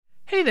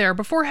Hey there,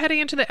 before heading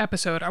into the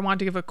episode, I wanted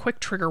to give a quick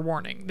trigger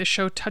warning. This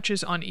show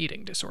touches on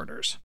eating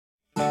disorders.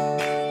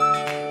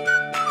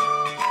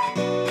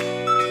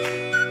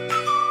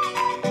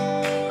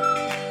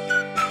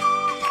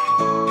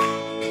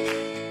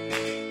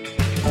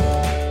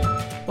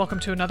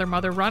 Welcome to another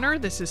Mother Runner.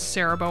 This is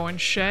Sarah Bowen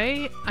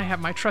Shea. I have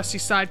my trusty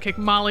sidekick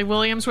Molly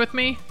Williams with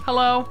me.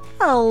 Hello.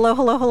 Hello,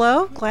 hello,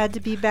 hello. Glad to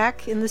be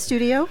back in the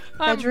studio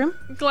bedroom.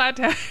 I'm glad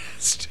to have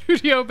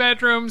studio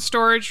bedroom,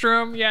 storage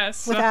room,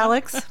 yes. With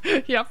Alex.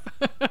 Yep.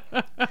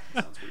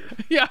 Sounds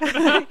weird. Yeah.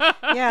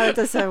 Yeah, that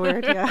does sound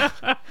weird, yeah.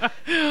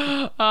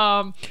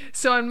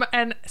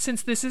 And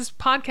since this is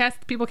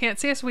podcast, people can't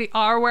see us, we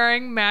are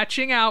wearing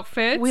matching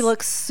outfits. We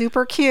look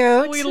super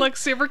cute. We look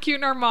super cute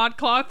in our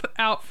ModCloth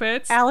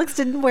outfits. Alex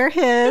didn't wear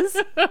his.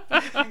 You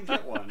can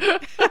get one.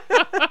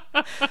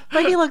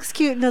 But he looks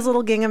cute in his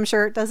little gingham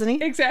shirt, doesn't he?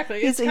 Exactly.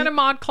 It's kind of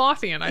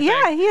ModClothian, I think.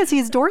 Yeah, he is.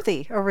 He's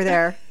Dorothy over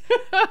there.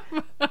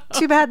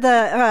 Too bad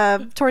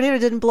the tornado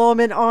didn't blow him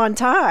in on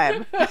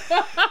time.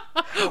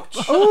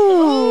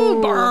 Ooh,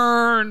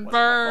 burn.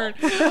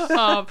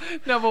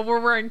 No, but we're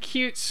wearing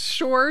cute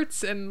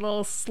shorts and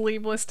little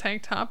sleeveless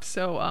tank tops.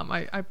 So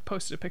I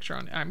posted a picture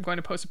I'm going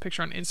to post a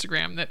picture on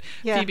Instagram that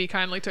Phoebe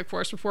kindly took for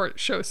us before the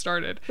show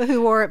started. But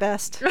who wore it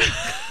best?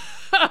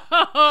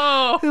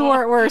 Oh. Who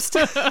wore it worst?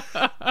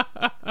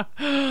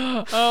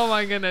 Oh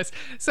my goodness.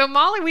 So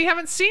Molly, we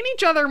haven't seen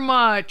each other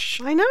much.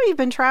 I know, you've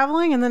been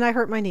traveling and then I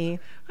hurt my knee.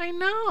 I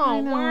know.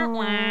 I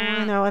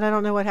know, and I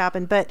don't know what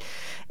happened, but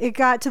it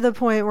got to the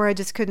point where I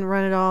just couldn't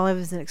run at all. It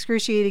was an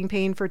excruciating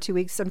pain for 2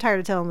 weeks. I'm tired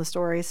of telling the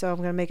story, so I'm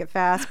going to make it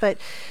fast, but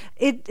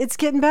it's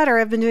getting better.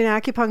 I've been doing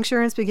acupuncture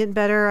and it's been getting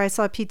better. I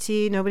saw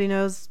PT. Nobody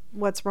knows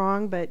what's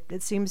wrong, but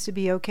it seems to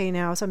be okay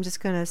now, so I'm just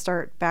going to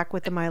start back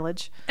with the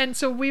mileage. And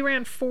so we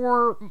ran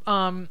 4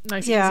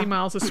 easy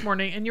miles this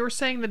morning, and you were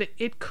saying that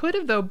it could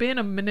have, though, been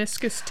a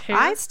meniscus tear.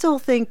 I still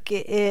think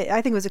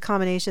I think it was a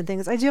combination of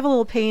things. I do have a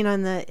little pain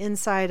on the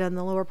inside, on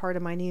the lower part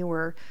of my knee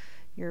where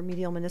your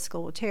medial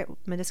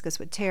meniscus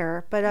would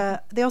tear,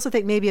 but they also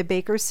think maybe a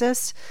Baker's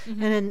cyst.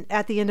 Mm-hmm. And then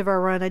at the end of our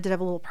run, I did have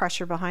a little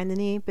pressure behind the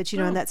knee, but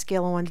on that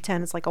scale of 1 to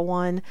 10, it's like a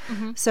 1.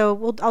 Mm-hmm.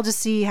 So I'll just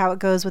see how it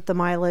goes with the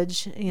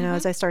mileage,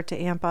 as I start to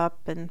amp up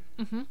and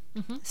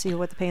see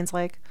what the pain's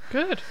like.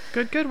 Good.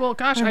 Well,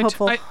 gosh, I'm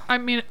hopeful. I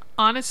mean,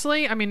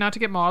 honestly, not to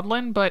get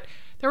maudlin, but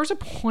there was a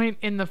point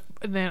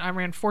then I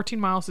ran 14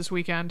 miles this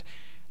weekend,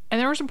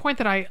 and there was a point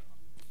that I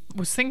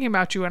was thinking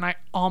about you and I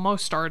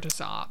almost started to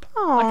sob.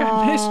 Aww. Like,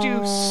 I missed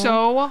you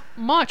so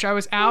much. I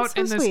was out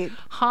in this sweet.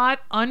 hot,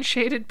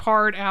 unshaded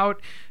part out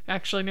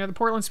actually near the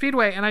Portland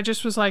Speedway, and I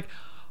just was like,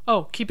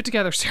 oh, keep it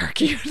together, Sarah.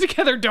 Keep it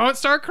together. Don't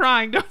start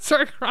crying.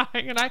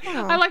 And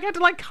I had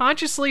to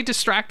consciously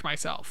distract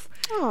myself.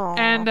 Aww.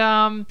 And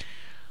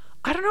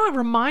I don't know, it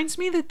reminds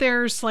me that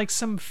there's like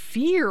some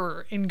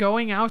fear in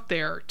going out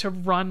there to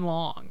run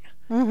long.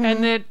 Mm-hmm.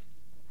 And that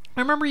I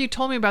remember you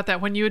told me about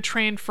that when you had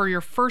trained for your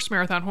first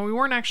marathon, when we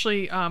weren't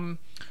actually,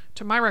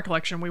 to my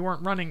recollection, we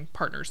weren't running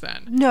partners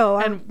then. No.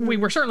 And we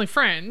were certainly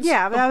friends.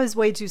 Yeah, but I was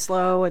way too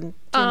slow and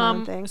doing my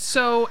own thing.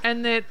 So,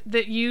 and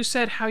that you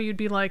said how you'd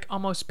be like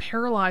almost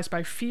paralyzed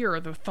by fear,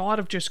 the thought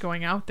of just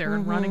going out there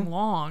and running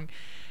long.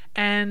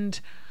 And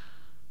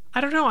I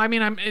don't know.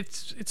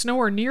 It's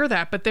nowhere near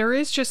that, but there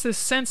is just this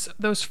sense,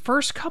 those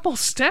first couple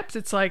steps,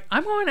 it's like,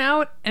 I'm going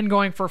out and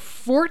going for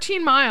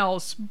 14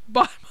 miles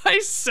by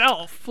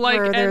myself. Like,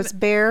 where there's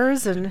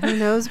bears and who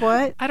knows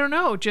what. I don't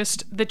know,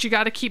 just that you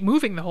got to keep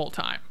moving the whole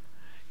time,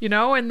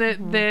 and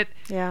that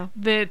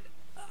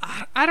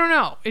I don't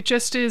know. It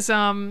just is,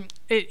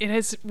 it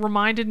has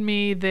reminded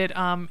me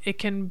that it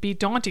can be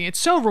daunting. It's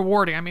so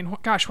rewarding.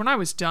 Gosh, when I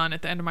was done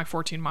at the end of my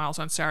 14 miles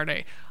on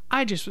Saturday,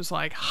 I just was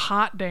like,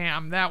 hot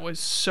damn, that was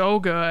so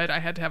good. I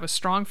had to have a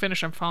strong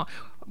finish.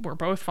 We're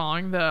both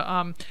following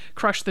the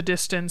Crush the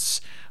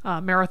Distance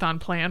marathon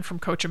plan from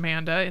Coach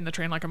Amanda in the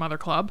Train Like a Mother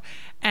Club.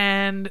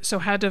 And so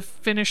had to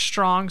finish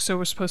strong. So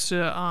was supposed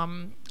to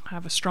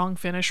have a strong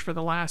finish for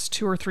the last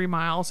 2 or 3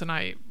 miles. And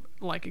I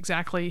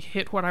exactly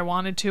hit what I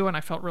wanted to. And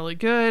I felt really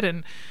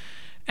good.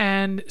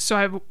 And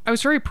so I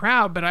was very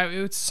proud, but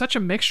it was such a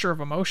mixture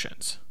of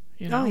emotions.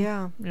 Oh,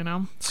 yeah.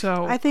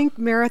 So I think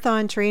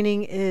marathon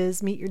training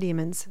is meet your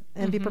demons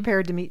and be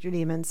prepared to meet your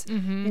demons.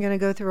 Mm-hmm. You're going to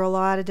go through a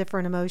lot of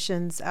different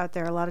emotions out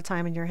there, a lot of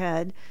time in your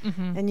head.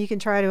 Mm-hmm. And you can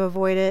try to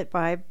avoid it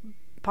by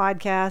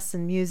podcasts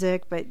and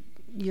music, but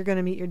you're going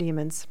to meet your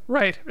demons.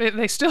 Right.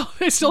 They still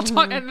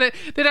talk. And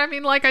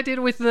like I did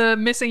with the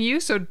missing you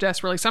so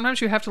desperately.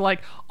 Sometimes you have to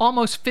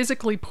almost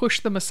physically push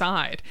them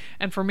aside.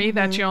 And for me,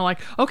 that's,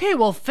 okay,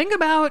 well, think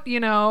about,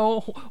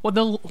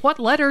 what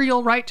letter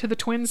you'll write to the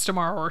twins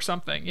tomorrow or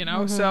something,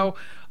 So,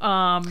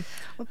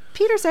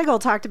 Peter Sagal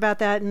talked about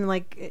that in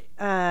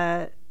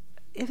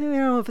I don't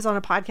know if it was on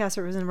a podcast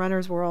or it was in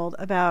Runner's World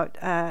about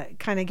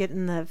kind of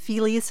getting the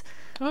feelies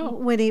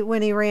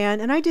when he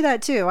ran. And I do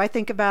that too. I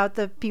think about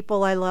the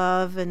people I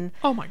love, and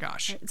oh my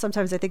gosh,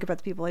 sometimes I think about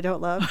the people I don't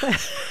love.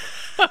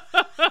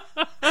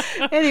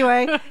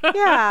 Anyway,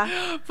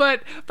 yeah.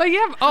 But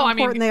yeah. Oh, I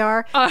mean, important they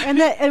are.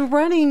 And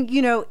running,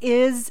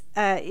 is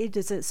it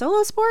is a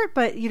solo sport,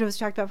 but as we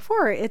talked about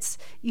before,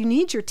 you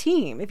need your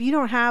team. If you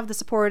don't have the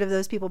support of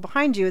those people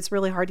behind you, it's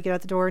really hard to get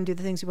out the door and do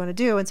the things you want to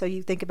do. And so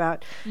you think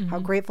about how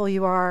grateful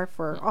you are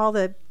for all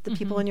the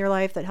people in your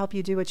life that help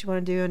you do what you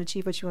want to do and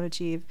achieve what you want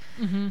to achieve.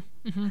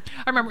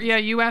 I remember,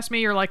 you asked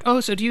me, you're like, oh,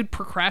 so do you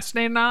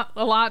procrastinate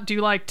a lot? Do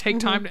you take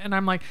time? And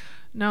I'm like,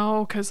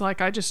 no, because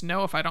I just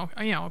know if I don't,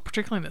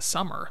 particularly in the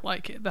summer,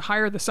 the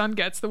higher the sun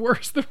gets, the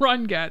worse the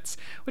run gets,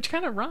 which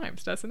kind of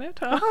rhymes, doesn't it?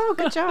 Oh,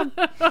 good job.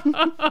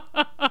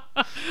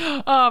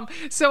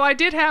 So I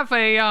did have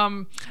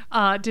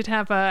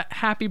a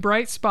happy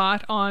bright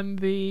spot on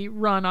the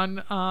run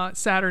on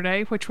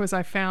Saturday, which was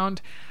I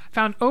found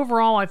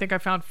overall, I think I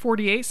found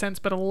 48 cents,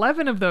 but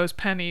 11 of those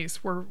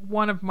pennies were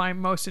one of my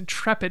most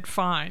intrepid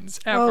finds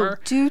ever.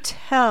 Oh, do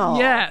tell.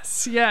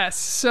 Yes.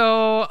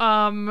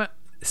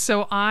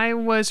 So I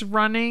was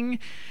running,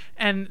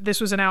 and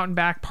this was an out and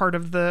back part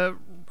of the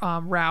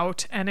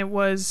route, and it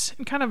was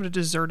kind of a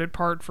deserted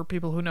part for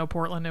people who know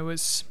Portland. It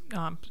was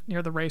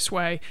near the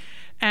raceway,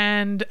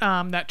 and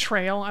that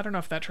trail, I don't know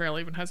if that trail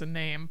even has a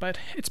name, but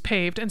it's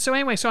paved. And so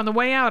anyway, so on the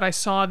way out, I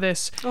saw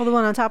this. Oh, the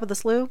one on top of the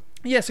slough?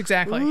 Yes,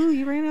 exactly. Ooh,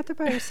 you ran out there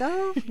by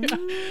yourself. Yeah.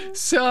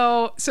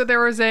 So there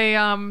was a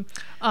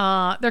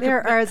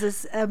there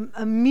is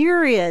a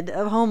myriad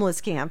of homeless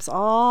camps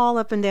all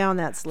up and down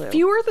that slough.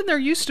 Fewer than there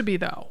used to be,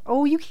 though.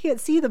 Oh, you can't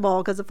see them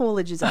all because the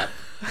foliage is up.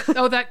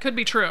 Oh, that could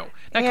be true.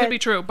 Could be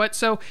true. But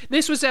so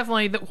this was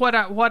definitely what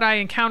I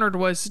encountered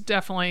was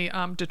definitely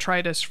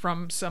detritus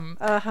from some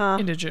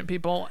indigent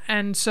people,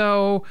 and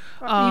so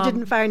you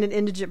didn't find an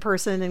indigent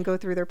person and go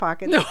through their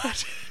pockets. No, I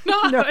did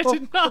not. No. I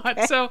did not.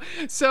 Okay.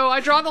 So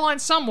I draw the line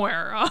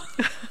somewhere.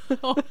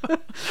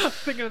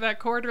 Thinking of that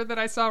quarter that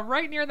I saw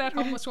right near that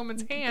homeless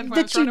woman's hand when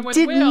I was running with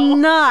Will.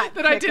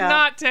 That I did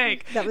not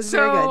take. That was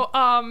very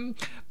good.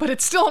 But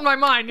it's still in my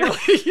mind a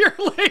year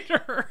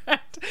later.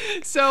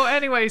 So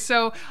anyway,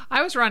 so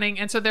I was running,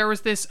 and so there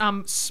was this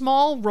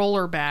small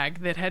roller bag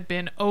that had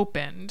been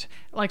opened,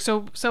 like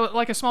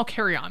a small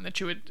carry-on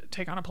that you would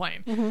take on a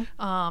plane.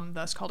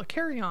 That's called a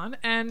carry-on,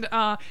 and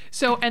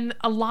and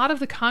a lot of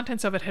the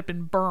contents of it had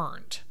been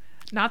burned.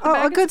 Not the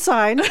bag. A good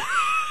sign.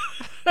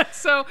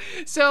 So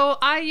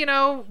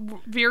I,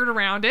 veered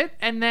around it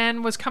and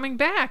then was coming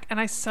back, and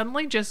I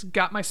suddenly just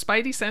got my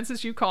spidey sense,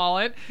 as you call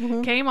it,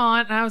 came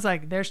on, and I was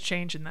like, there's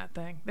change in that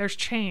thing. There's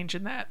change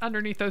in that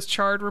underneath those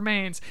charred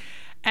remains.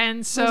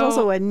 And so there's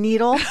also a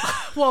needle.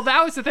 Well,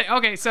 that was the thing.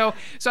 Okay, so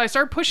I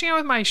started pushing it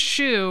with my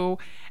shoe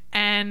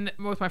and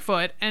with my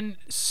foot, and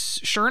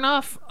sure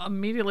enough,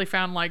 immediately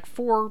found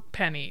 4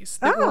 pennies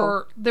that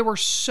were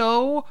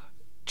so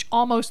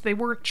almost, they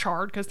weren't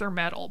charred because they're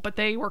metal, but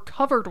they were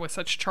covered with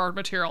such charred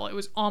material it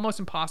was almost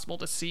impossible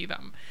to see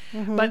them.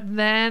 But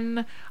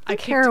then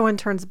heroin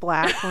turns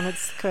black when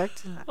it's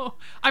cooked.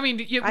 I mean,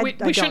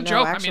 we shouldn't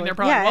joke. Actually. I mean, there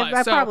probably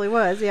was. Probably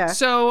was. Yeah.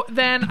 So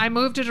then I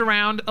moved it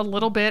around a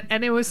little bit,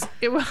 and it was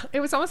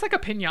almost like a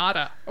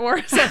piñata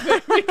or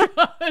something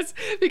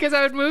because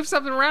I would move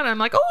something around, and I'm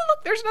like, oh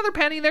look, there's another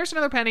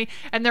penny,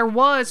 and there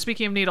was,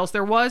 speaking of needles,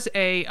 there was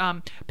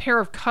a pair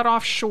of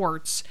cut-off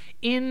shorts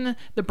in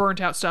the burnt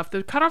out stuff.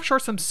 The cutoff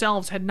shorts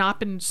themselves had not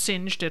been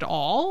singed at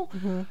all,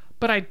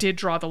 but I did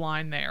draw the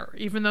line there.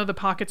 Even though the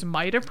pockets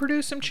might have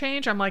produced some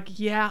change, I'm like,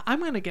 yeah,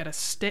 I'm going to get a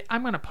stick.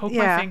 I'm going to poke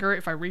my finger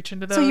if I reach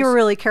into those. So you were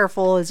really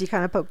careful as you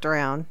kind of poked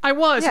around. I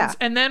was. Yeah.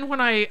 And then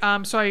when I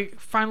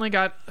finally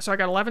got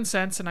 11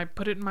 cents and I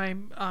put it in my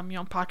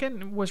pocket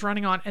and was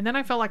running on. And then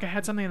I felt like I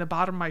had something in the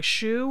bottom of my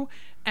shoe.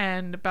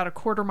 And about a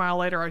quarter mile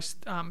later, I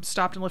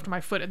stopped and lifted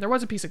my foot, and there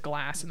was a piece of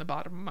glass in the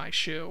bottom of my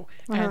shoe,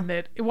 and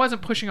that it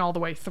wasn't pushing all the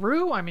way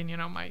through. I mean,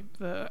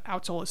 the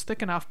outsole is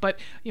thick enough, but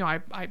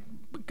I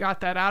got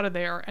that out of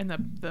there, and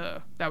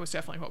that was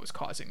definitely what was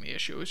causing the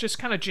issue. It was just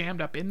kind of jammed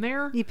up in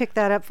there. You picked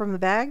that up from the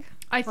bag,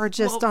 or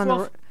just on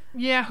the?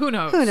 Yeah, who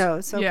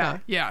knows? Okay.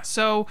 Yeah.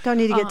 So don't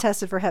need to get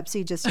tested for Hep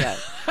C just yet.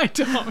 I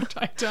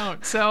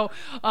don't. So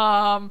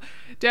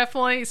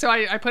definitely. So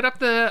I put up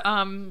the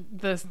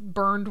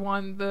burned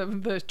one,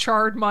 the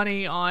charred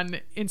money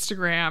on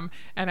Instagram,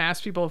 and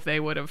asked people if they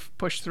would have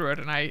pushed through it,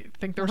 and I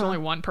think there was only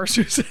one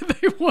person who said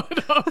they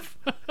would have.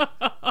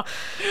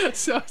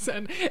 So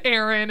and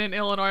Aaron in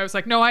Illinois, I was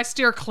like, no, I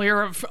steer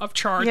clear of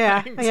charred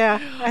things. Yeah.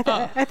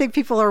 I think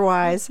people are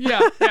wise.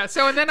 Yeah.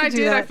 So and then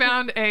I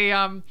found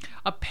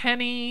a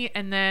penny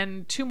and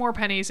then 2 more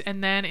pennies,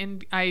 and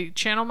then I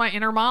channeled my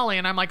inner Molly,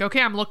 and I'm like, okay,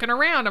 I'm looking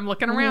around,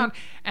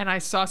 and I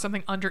saw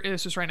something under.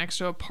 This was right next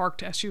to a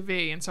parked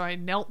SUV, and so I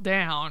knelt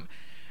down,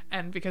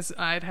 and because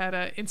I'd had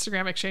an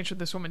Instagram exchange with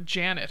this woman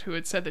Janet, who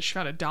had said that she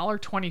found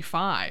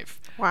 $1.25.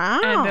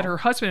 Wow! And that her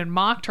husband had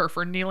mocked her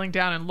for kneeling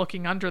down and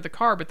looking under the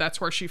car, but that's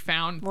where she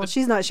found. Well,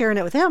 she's not sharing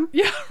it with him.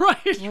 Yeah, right.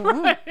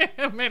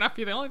 It may not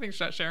be the only thing she's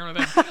not sharing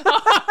with him.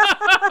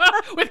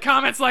 with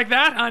comments like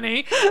that,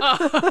 honey.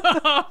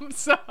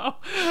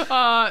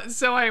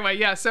 So anyway,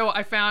 yeah. So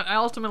I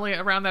ultimately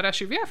around that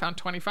SUV, I found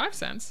 25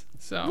 cents.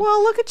 So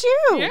well, look at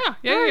you.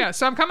 Yeah.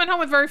 So I'm coming home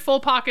with very full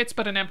pockets,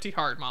 but an empty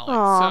heart, Molly.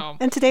 Aww. So.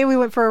 And today we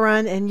went for a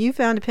run, and you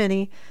found a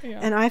penny,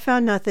 and I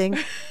found nothing.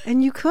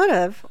 And you could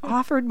have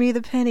offered me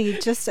the penny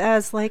just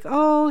as like,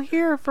 oh,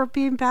 here for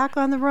being back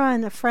on the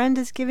run. A friend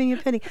is giving you a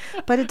penny,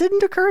 but it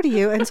didn't occur to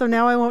you, and so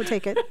now I won't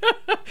take it.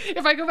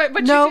 If I go back,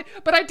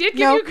 but I did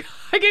give you.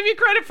 I gave you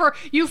credit for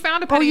you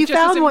found a penny you just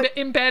found as one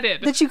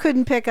embedded that you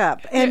couldn't pick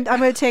up, and I'm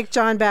going to take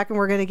John back, and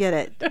we're going to get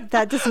it.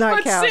 That does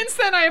not count. But since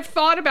then, I have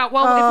thought about if we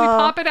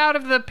pop it out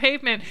of the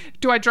pavement,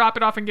 do I drop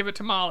it off and give it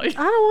to Molly?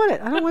 I don't want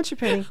it. I don't want your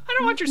penny. I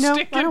don't want your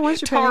I don't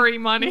want your Tory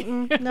money.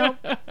 No,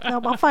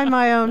 I'll find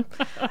my own.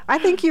 I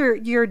think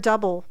you're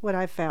double what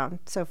I've found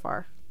so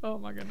far. Oh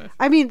my goodness.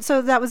 I mean,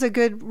 so that was a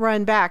good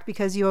run back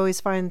because you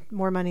always find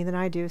more money than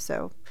I do.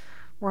 So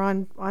we're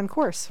on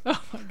course.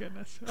 Oh my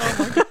goodness.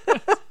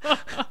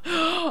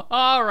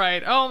 All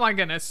right. Oh my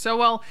goodness.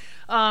 So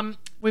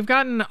we've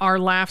gotten our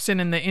laughs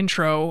in the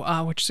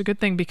intro, which is a good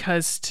thing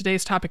because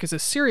today's topic is a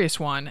serious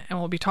one, and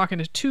we'll be talking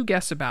to two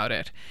guests about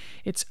it.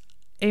 It's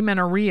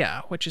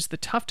amenorrhea, which is the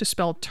tough to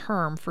spell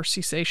term for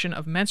cessation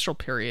of menstrual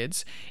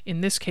periods,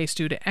 in this case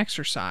due to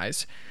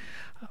exercise.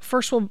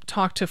 First, we'll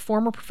talk to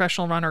former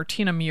professional runner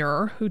Tina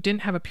Muir, who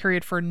didn't have a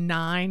period for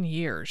 9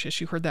 years. Yes,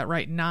 you heard that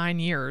right, 9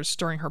 years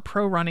during her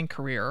pro running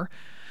career,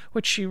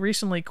 which she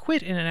recently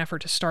quit in an effort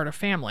to start a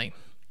family.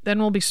 Then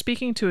we'll be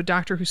speaking to a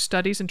doctor who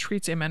studies and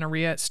treats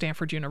amenorrhea at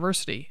Stanford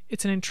University.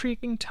 It's an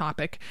intriguing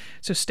topic,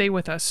 so stay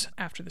with us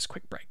after this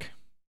quick break.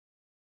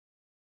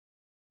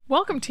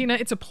 Welcome, Tina.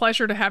 It's a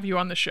pleasure to have you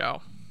on the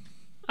show.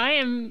 I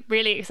am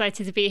really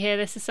excited to be here.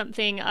 This is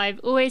something I've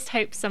always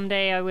hoped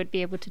someday I would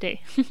be able to do.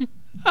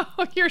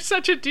 Oh, you're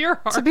such a dear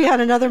heart. To be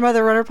on another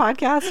Mother Runner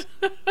podcast?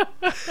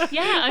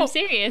 Yeah, I'm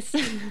serious.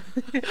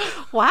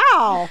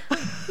 Wow.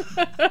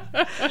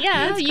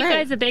 Yeah, you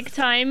guys are big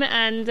time.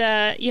 And,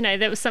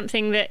 that was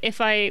something that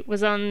if I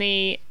was on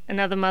the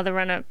Another Mother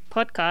Runner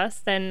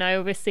podcast, then I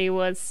obviously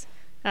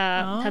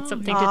had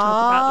something to talk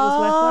about that was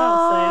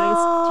worthwhile. So there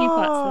was 2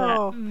 parts to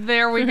that.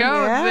 There we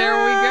go. Yeah.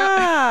 There we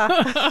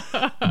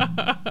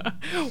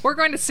go. We're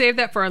going to save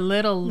that for a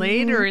little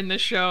later in the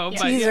show.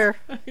 But teaser.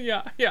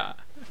 Yeah.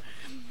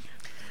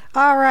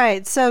 All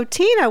right. So,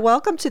 Tina,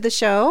 welcome to the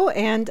show.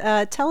 And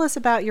tell us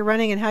about your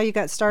running and how you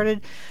got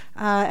started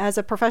as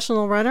a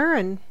professional runner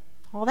and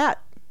all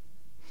that.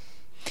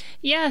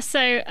 Yeah,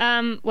 so,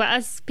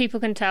 as people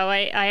can tell,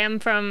 I am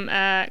from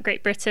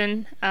Great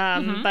Britain,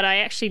 but I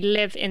actually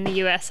live in the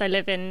US. I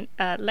live in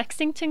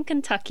Lexington,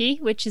 Kentucky,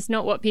 which is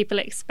not what people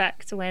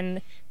expect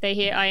when they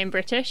hear I am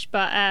British.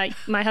 But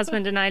my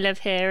husband and I live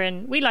here,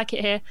 and we like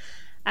it here.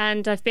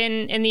 And I've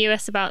been in the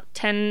US about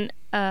 10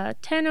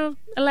 or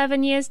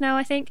 11 years now,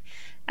 I think.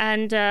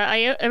 And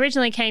I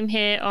originally came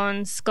here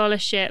on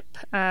scholarship,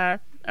 a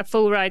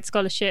full ride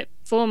scholarship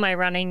for my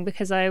running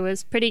because I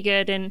was pretty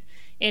good in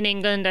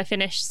England. I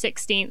finished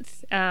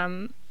 16th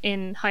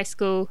in high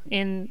school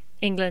in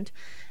England.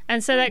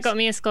 And so that got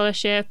me a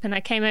scholarship, and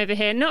I came over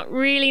here not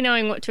really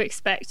knowing what to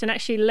expect. And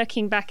actually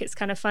looking back, it's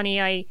kind of funny.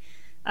 I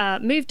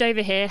moved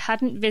over here,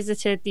 hadn't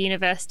visited the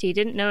university,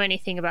 didn't know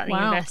anything about the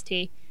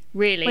university,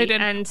 really. Wait,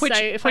 so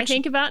if I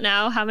think about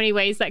now how many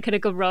ways that could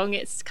have gone wrong,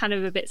 it's kind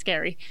of a bit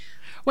scary.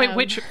 Wait,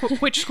 which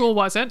school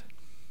was it?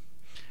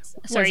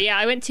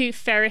 I went to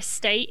Ferris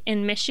State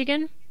in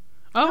Michigan.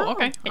 Oh,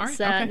 okay. All it's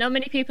right. Okay. Not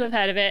many people have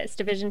heard of it. It's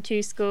Division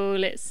II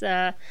school. It's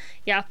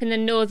up in the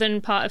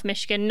northern part of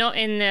Michigan, not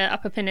in the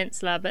Upper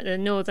Peninsula, but the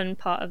northern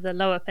part of the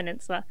Lower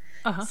Peninsula.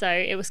 Uh-huh. So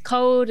it was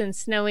cold and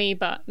snowy,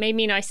 but made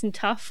me nice and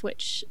tough,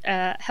 which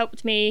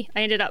helped me.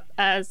 I ended up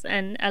as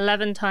an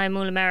 11-time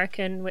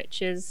All-American,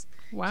 which is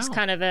just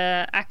kind of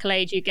a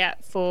accolade you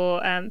get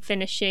for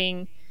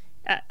finishing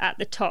at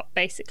the top,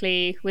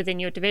 basically, within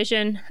your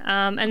division.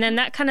 And then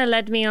that kind of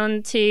led me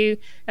on to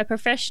a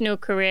professional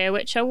career,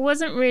 which I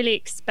wasn't really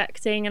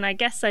expecting. And I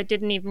guess I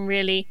didn't even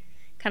really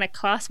kind of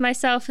class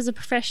myself as a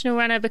professional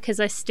runner because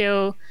I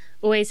still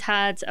always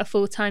had a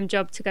full-time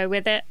job to go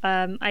with it.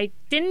 I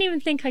didn't even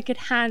think I could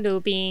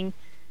handle being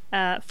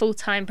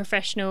full-time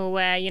professional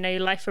where,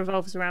 life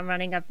revolves around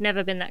running. I've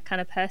never been that kind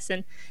of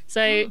person.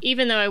 So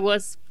even though I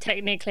was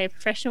technically a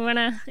professional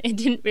runner, it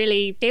didn't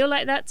really feel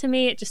like that to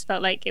me. It just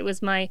felt like it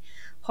was my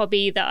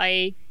hobby that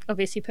I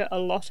obviously put a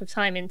lot of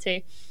time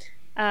into.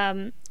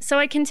 So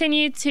I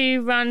continued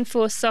to run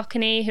for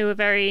Saucony, who were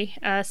very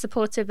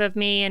supportive of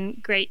me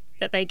and great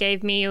that they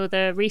gave me all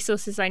the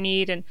resources I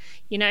need, and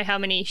how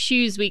many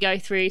shoes we go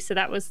through. So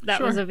that was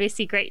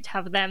obviously great to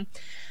have them.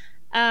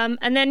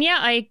 And then,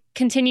 I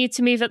continued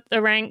to move up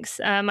the ranks.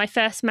 My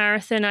first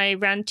marathon, I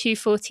ran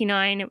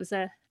 2:49. It was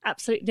an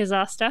absolute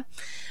disaster.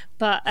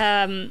 But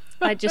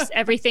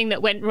everything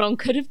that went wrong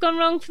could have gone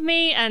wrong for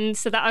me. And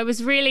so that I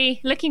was really,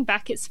 looking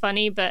back, it's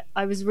funny, but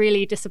I was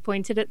really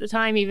disappointed at the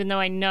time, even though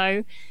I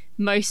know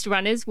most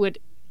runners would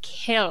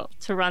kill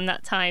to run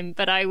that time.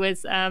 But I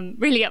was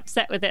really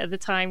upset with it at the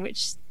time,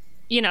 which,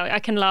 I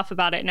can laugh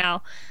about it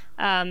now.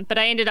 But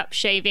I ended up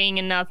shaving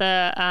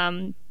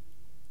another,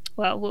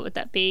 what would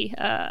that be?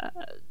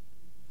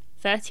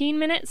 13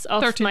 minutes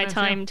off 13 my minutes,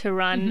 time yeah. to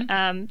run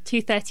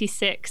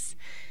 2:36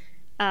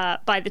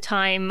 by the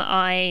time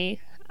I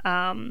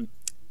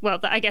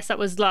I guess that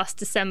was last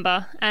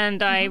December,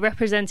 and I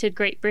represented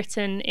Great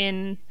Britain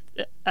in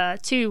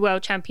 2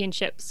 World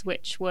Championships,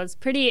 which was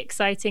pretty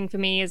exciting for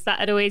me, as that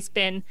had always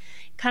been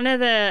kind of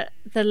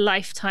the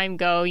lifetime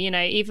goal. You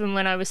know, even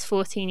when I was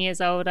 14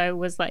 years old, I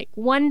was like,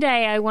 one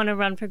day I want to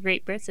run for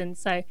Great Britain.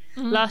 So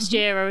last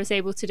year I was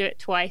able to do it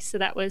twice, so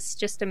that was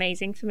just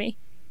amazing for me.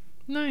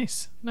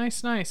 Nice.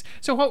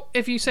 So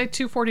if you say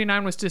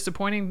 2:49 was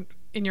disappointing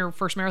in your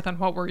first marathon,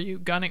 what were you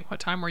gunning? What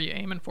time were you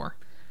aiming for?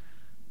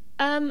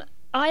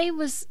 I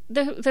was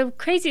the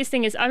craziest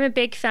thing is I'm a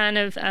big fan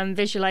of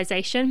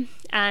visualization,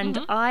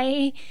 and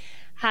I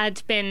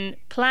had been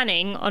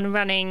planning on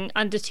running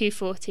under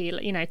 2:40,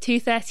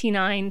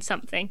 2:39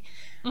 something,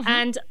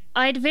 and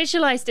I'd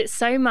visualized it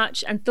so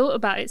much and thought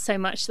about it so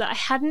much that I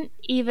hadn't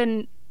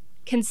even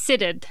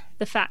considered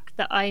the fact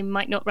that I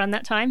might not run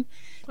that time.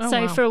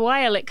 Wow. For a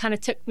while, it kind of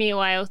took me a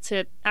while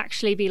to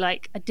actually be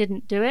like, I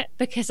didn't do it,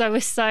 because I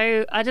was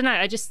so, I don't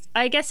know,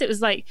 I guess it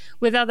was like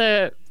with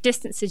other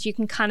distances, you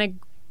can kind of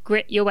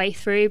grit your way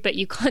through, but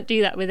you can't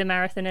do that with a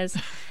marathon, as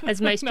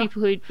most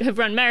people who have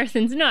run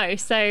marathons know.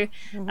 So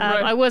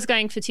I was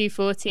going for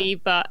 2:40,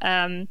 but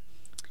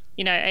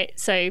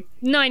so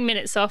 9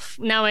 minutes off.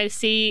 Now I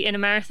see in a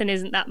marathon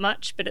isn't that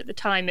much, but at the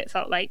time it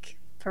felt like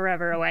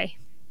forever away.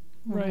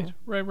 Right.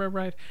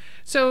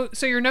 So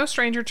you're no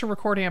stranger to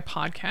recording a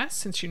podcast,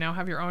 since you now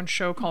have your own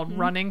show called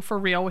Running for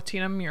Real with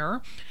Tina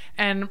Muir,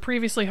 and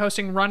previously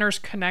hosting Runners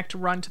Connect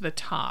Run to the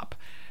Top.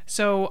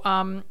 So,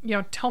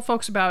 tell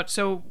folks about,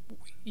 so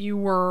you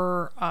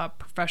were a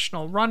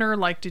professional runner.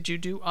 Like, did you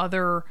do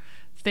other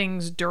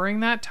things during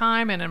that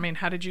time? And I mean,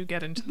 how did you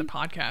get into the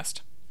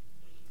podcast?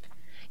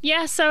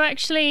 Yeah, so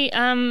actually,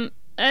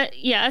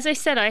 as I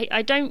said,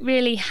 I don't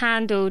really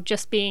handle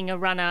just being a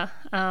runner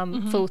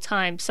full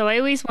time. So I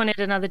always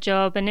wanted another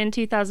job. And in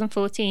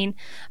 2014,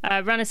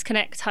 Runners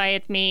Connect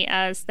hired me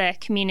as their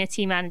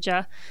community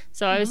manager.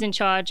 So I was in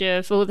charge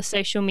of all the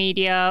social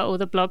media, all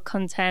the blog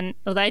content.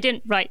 Although I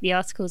didn't write the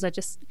articles, I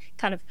just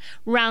kind of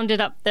rounded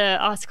up the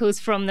articles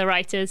from the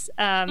writers,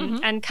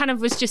 and kind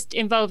of was just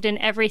involved in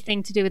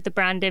everything to do with the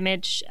brand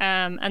image.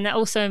 And that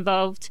also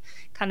involved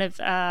kind of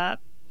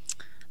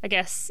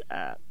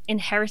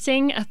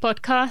inheriting a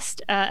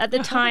podcast. At the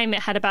time,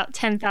 it had about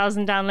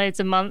 10,000 downloads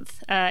a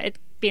month. It'd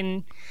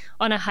been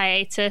on a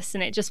hiatus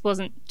and it just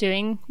wasn't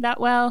doing that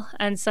well.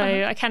 And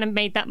so I kind of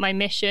made that my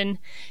mission,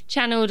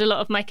 channeled a lot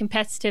of my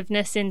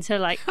competitiveness into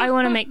like, I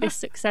want to make this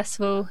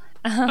successful.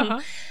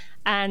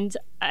 And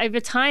over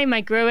time,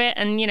 I grew it,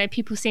 and,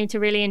 people seemed to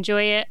really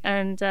enjoy it.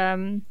 And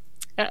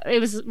it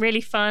was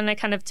really fun. I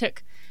kind of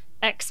took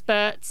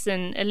experts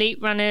and elite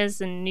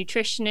runners and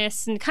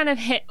nutritionists and kind of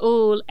hit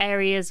all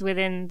areas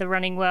within the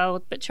running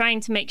world, but trying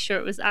to make sure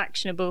it was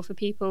actionable for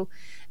people,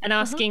 and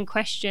asking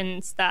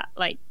questions that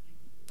like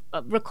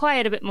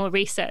required a bit more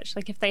research.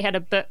 Like if they had a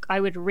book,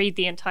 I would read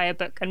the entire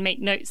book and make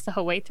notes the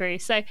whole way through.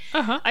 So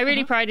I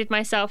really prided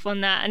myself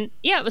on that, and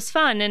it was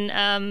fun.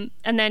 And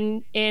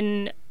then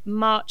in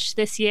March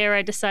this year,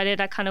 I decided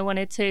I kind of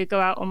wanted to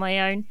go out on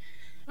my own.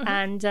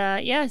 And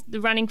the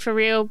Running for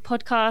Real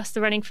podcast,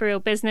 the Running for Real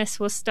business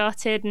was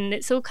started, and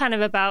it's all kind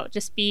of about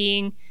just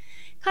being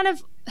kind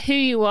of who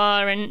you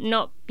are, and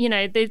not,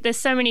 there's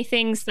so many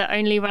things that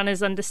only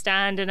runners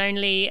understand, and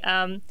only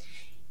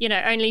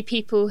only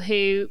people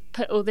who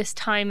put all this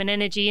time and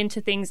energy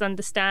into things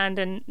understand,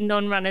 and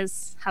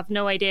non-runners have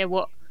no idea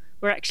what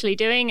we're actually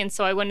doing. And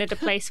so I wanted a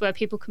place where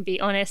people can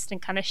be honest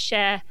and kind of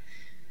share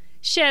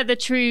the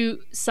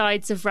true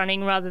sides of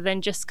running, rather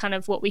than just kind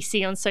of what we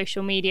see on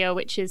social media,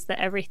 which is that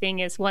everything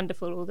is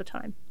wonderful all the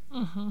time.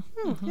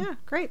 Yeah,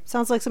 great.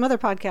 Sounds like some other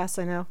podcasts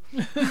I know.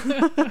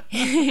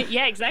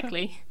 Yeah,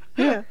 exactly.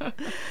 Yeah.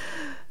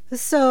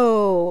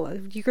 So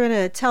you're going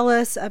to tell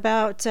us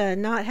about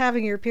not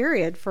having your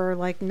period for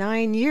like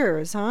 9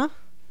 years, huh?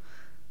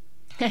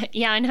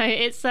 Yeah, I know.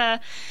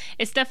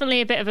 It's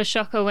definitely a bit of a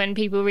shocker when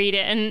people read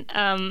it.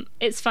 And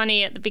it's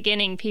funny, at the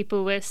beginning,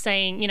 people were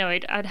saying,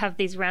 I'd have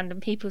these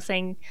random people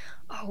saying,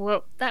 oh,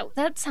 well,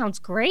 that sounds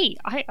great.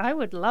 I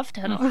would love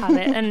to not have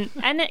it. And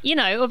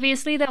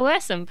obviously there were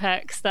some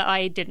perks that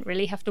I didn't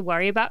really have to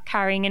worry about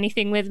carrying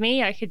anything with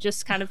me. I could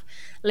just kind of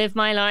live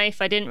my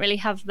life. I didn't really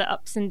have the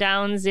ups and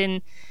downs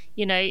in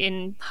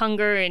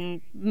hunger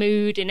and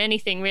mood and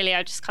anything really.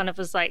 I just kind of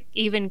was like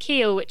even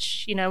keel,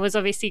 which, was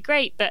obviously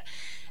great. But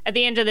at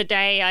the end of the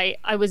day,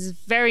 I was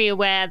very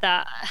aware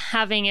that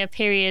having a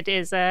period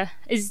is a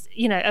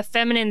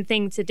feminine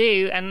thing to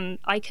do, and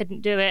I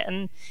couldn't do it,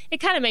 and it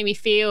kind of made me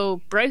feel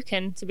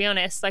broken, to be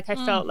honest. Like I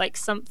felt like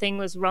something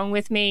was wrong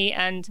with me,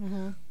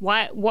 and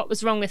what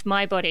was wrong with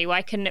my body?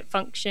 Why couldn't it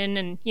function?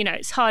 And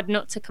it's hard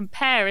not to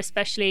compare,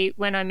 especially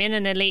when I'm in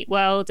an elite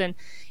world, and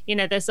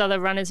there's other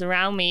runners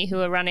around me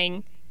who are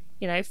running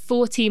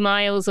 40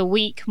 miles a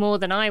week more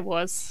than I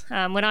was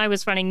when I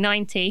was running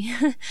 90.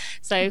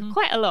 So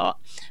quite a lot.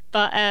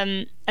 But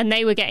and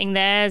they were getting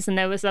theirs, and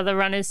there was other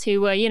runners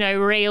who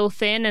were, rail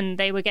thin, and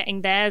they were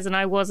getting theirs and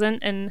I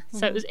wasn't. And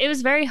so it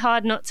was very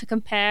hard not to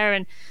compare,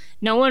 and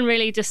no one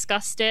really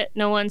discussed it.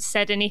 No one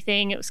said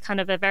anything. It was kind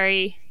of a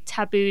very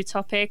taboo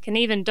topic, and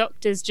even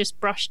doctors just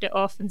brushed it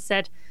off and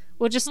said,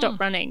 well, just stop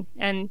running.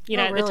 And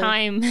at the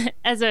time,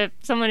 as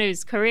someone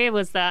whose career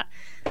was that,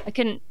 I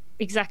couldn't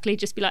exactly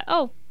just be like,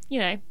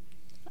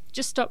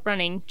 just stop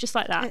running, just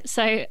like that.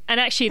 So, and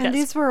actually, that's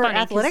these were funny,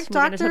 athletic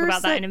we're going to doctors talk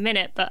about that in a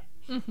minute. But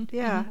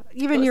yeah,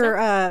 even your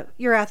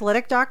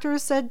athletic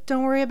doctors said,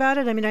 "Don't worry about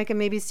it." I mean, I can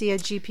maybe see a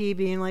GP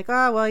being like,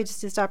 "Oh, well, you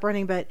just need to stop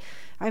running," but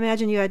I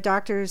imagine you had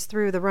doctors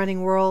through the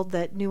running world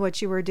that knew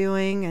what you were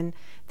doing, and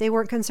they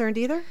weren't concerned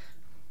either.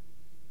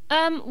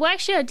 Well,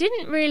 actually, I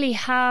didn't really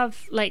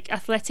have like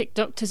athletic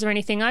doctors or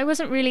anything. I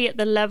wasn't really at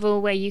the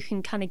level where you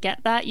can kind of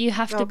get that. You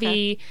have to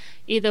be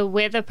either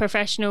with a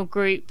professional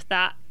group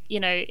that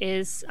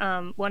is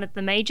one of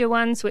the major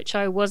ones, which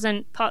I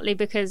wasn't, partly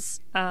because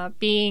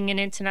being an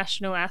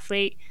international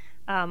athlete,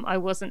 I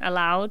wasn't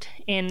allowed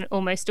in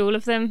almost all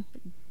of them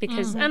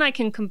because, and I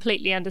can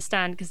completely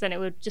understand, because then it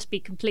would just be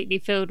completely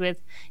filled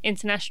with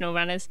international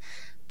runners.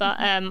 But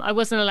I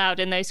wasn't allowed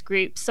in those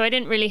groups. So I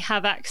didn't really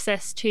have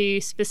access to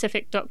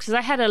specific doctors.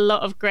 I had a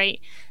lot of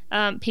great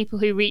people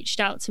who reached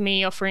out to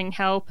me offering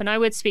help, and I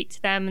would speak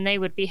to them and they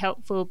would be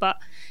helpful. But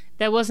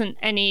there wasn't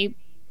any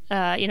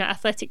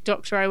athletic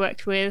doctor I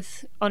worked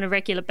with on a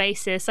regular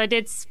basis. I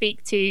did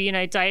speak to,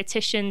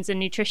 dietitians and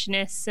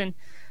nutritionists and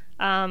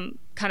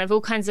kind of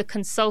all kinds of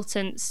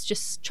consultants,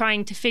 just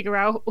trying to figure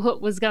out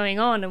what was going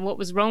on and what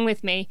was wrong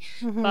with me.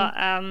 But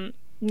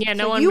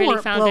no one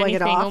really found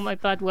anything. All my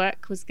blood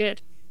work was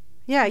good.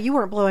 Yeah, you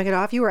weren't blowing it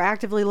off. You were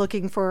actively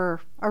looking for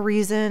a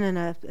reason and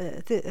a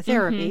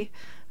therapy.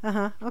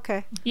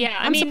 Okay. Yeah,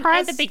 I'm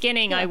surprised. At the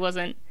beginning I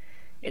wasn't.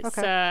 It's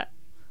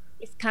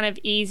kind of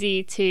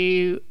easy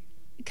to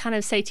kind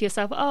of say to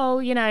yourself,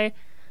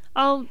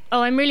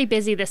 I'm really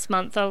busy this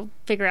month, I'll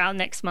figure it out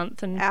next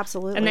month, and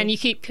absolutely, and then you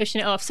keep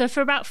pushing it off. So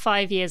for about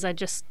 5 years I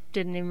just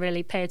didn't even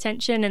really pay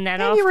attention, and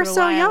then after you were a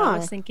so while young. I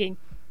was thinking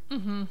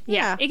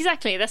yeah,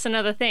 exactly, that's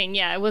another thing.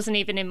 Yeah, it wasn't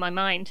even in my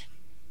mind.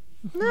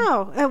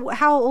 No.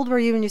 How old were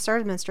you when you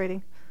started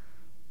menstruating?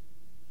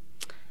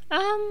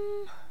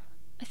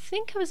 I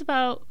think I was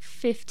about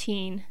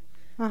 15.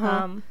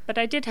 But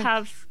I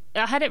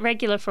had it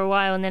regular for a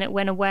while, and then it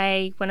went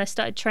away when I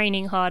started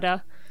training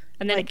harder,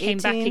 and then it came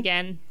 18? Back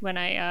again when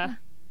I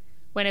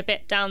went a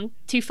bit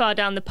too far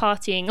down the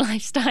partying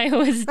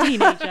lifestyle as a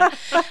teenager.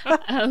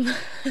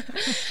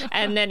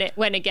 And then it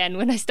went again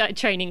when I started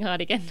training hard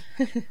again.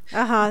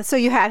 So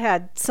you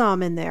had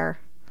some in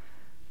there.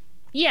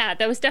 Yeah,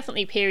 there was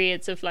definitely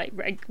periods of like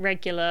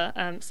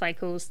regular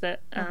cycles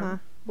that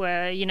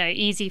were,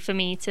 easy for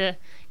me to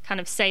kind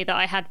of say that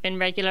I had been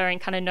regular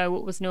and kind of know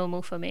what was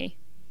normal for me.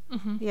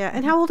 Yeah.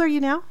 And how old are you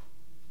now?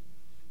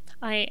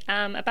 I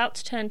am about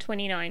to turn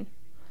 29.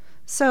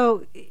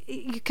 So,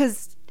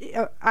 because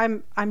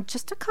I'm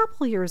just a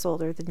couple years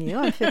older than you,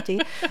 I'm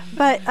 50,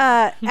 but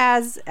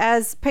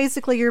as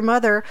basically your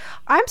mother,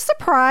 I'm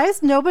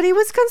surprised nobody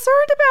was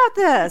concerned about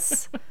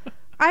this.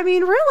 I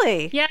mean,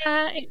 really?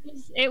 Yeah,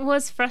 it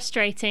was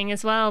frustrating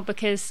as well,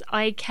 because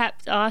I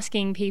kept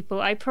asking people.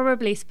 I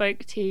probably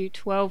spoke to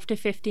 12 to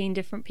 15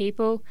 different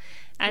people,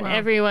 and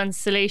everyone's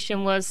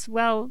solution was,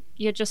 well,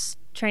 you're just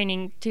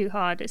training too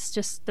hard. It's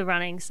just the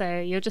running, so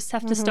you'll just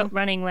have to stop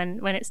running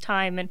when it's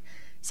time. And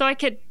so I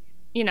could,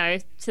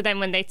 so then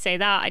when they'd say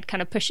that, I'd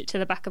kind of push it to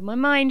the back of my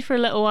mind for a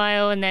little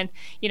while, and then,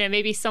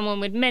 maybe someone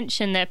would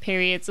mention their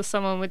periods, or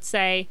someone would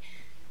say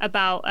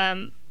about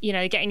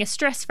getting a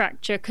stress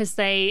fracture because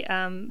they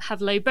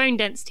have low bone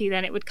density,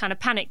 then it would kind of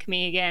panic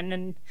me again.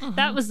 And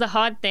that was the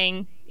hard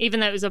thing. Even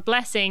though it was a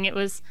blessing, it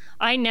was,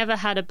 I never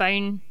had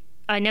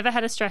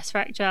a stress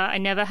fracture. I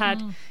never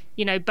had,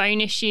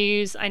 bone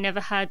issues. I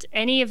never had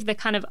any of the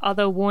kind of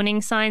other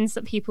warning signs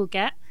that people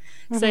get.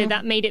 So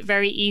that made it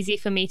very easy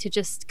for me to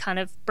just kind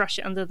of brush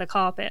it under the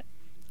carpet.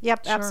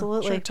 Yep,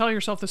 absolutely. Sure. Tell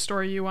yourself the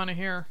story you want to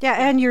hear. Yeah,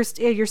 and you're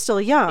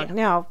still young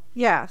now.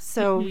 Yeah,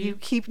 so you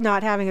keep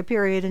not having a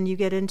period, and you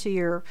get into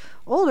your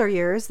older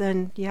years,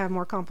 then you have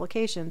more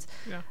complications.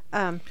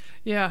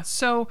 Yeah.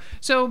 So,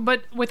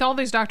 but with all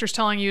these doctors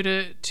telling you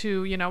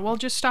to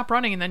just stop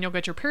running and then you'll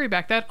get your period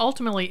back, that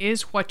ultimately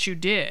is what you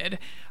did.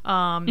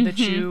 That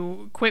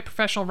you quit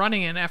professional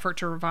running in an effort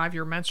to revive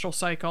your menstrual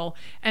cycle,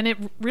 and it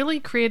really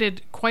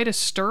created quite a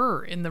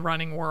stir in the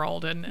running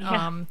world.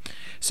 And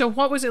so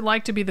what was it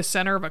like to be the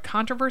center of a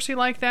controversy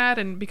like that?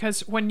 And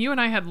because when you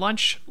and I had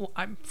lunch,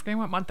 I'm forgetting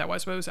what month that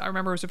was, but I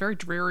remember it was a very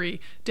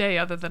dreary day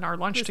other than our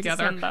lunch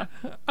together. December.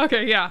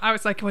 Okay, yeah. I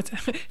was like, it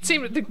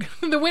seemed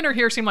the winter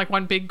here seemed like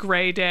one big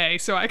gray day,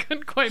 so I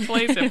couldn't quite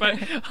place it. But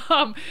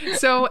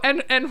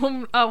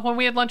when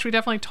we had lunch, we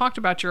definitely talked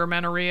about your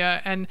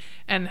amenorrhea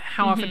and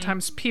how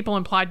oftentimes people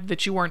implied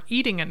that you weren't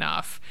eating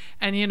enough.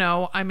 And you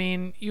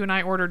and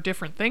I ordered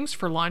different things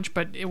for lunch,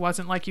 but it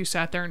wasn't like you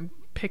sat there and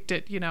picked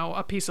at,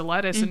 a piece of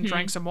lettuce and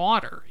drank some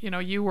water.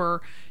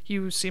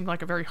 You seemed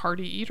like a very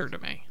hearty eater to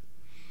me.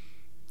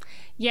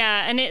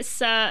 Yeah, and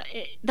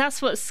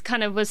that's what's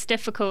kind of was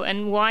difficult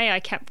and why I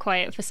kept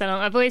quiet for so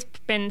long. I've always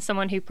been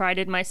someone who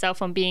prided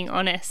myself on being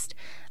honest.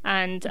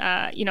 And,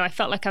 I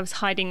felt like I was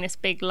hiding this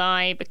big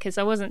lie because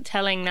I wasn't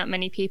telling that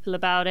many people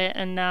about it.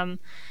 And,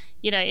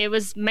 it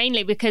was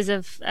mainly because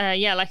of,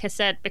 like I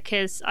said,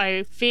 because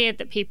I feared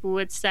that people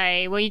would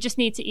say, well, you just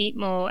need to eat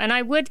more. And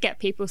I would get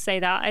people say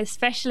that,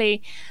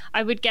 especially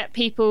I would get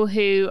people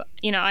who,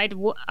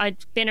 I'd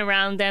been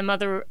around them,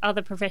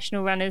 other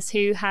professional runners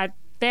who had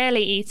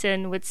barely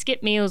eaten, would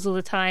skip meals all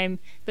the time,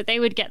 but they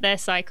would get their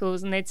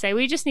cycles and they'd say,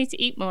 well, you just need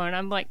to eat more. And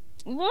I'm like,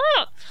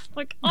 what?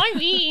 Like,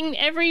 I'm eating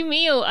every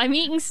meal. I'm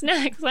eating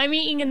snacks. I'm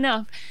eating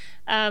enough.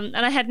 And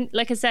I had,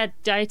 like I said,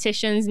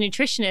 dietitians,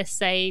 nutritionists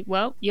say,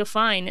 well, you're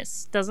fine. It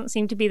doesn't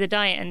seem to be the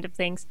diet end of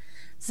things.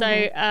 So,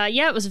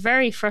 it was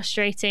very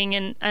frustrating.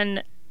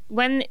 And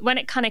when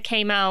it kind of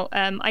came out,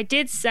 I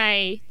did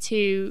say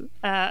to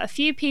a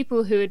few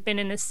people who had been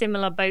in a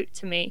similar boat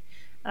to me,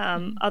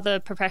 other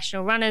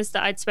professional runners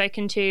that I'd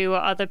spoken to,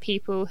 or other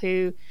people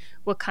who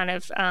were kind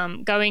of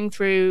going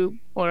through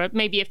or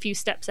maybe a few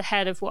steps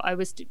ahead of what I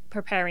was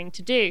preparing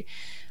to do.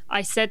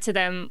 I said to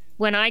them,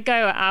 when I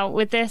go out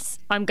with this,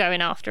 I'm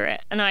going after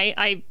it. And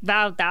I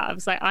vowed that. I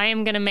was like, I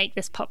am going to make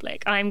this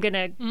public. I'm going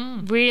to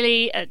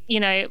really,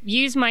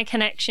 use my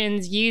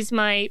connections, use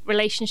my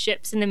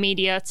relationships in the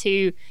media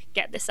to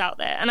get this out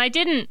there. And I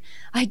didn't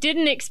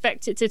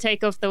expect it to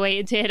take off the way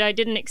it did. I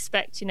didn't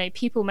expect,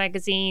 People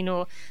magazine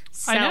or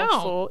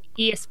Self or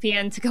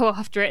ESPN to go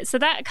after it. So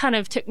that kind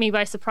of took me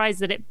by surprise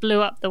that it blew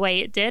up the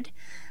way it did.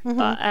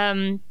 But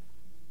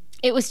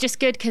it was just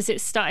good because it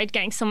started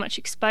getting so much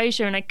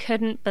exposure, and I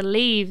couldn't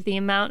believe the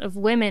amount of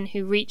women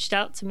who reached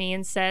out to me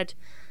and said,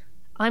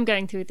 I'm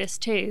going through this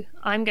too.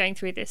 I'm going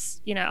through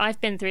this.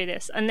 I've been through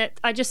this. And that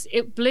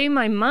it blew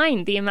my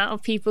mind, the amount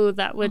of people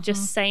that were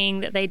just saying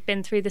that they'd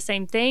been through the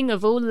same thing,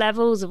 of all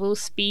levels, of all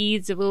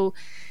speeds, of all,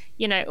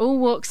 all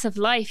walks of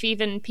life,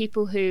 even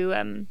people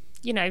who,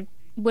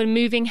 were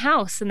moving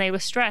house and they were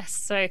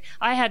stressed. So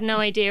I had no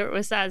idea it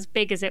was as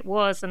big as it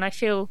was. And I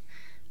feel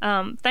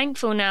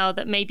thankful now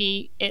that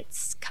maybe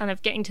it's kind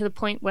of getting to the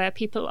point where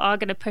people are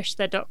going to push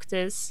their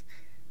doctors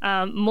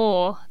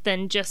more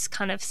than just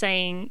kind of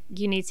saying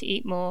you need to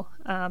eat more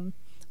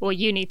or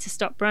you need to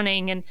stop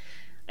running. And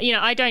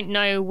I don't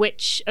know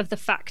which of the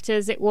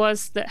factors it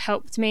was that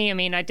helped me. I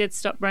mean, I did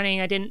stop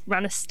running. I didn't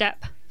run a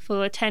step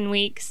for 10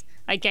 weeks.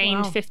 I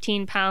gained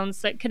 15 pounds.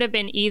 So it could have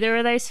been either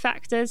of those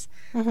factors.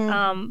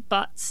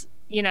 But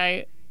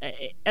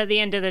at the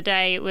end of the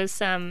day, it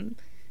was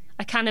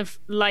I kind of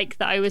like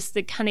that I was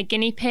the kind of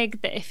guinea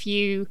pig that if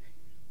you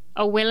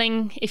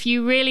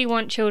really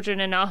want children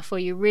enough, or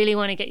you really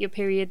want to get your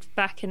period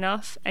back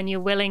enough, and you're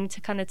willing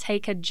to kind of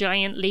take a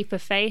giant leap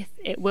of faith,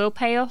 it will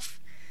pay off.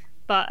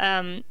 But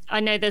I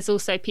know there's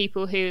also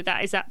people who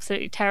that is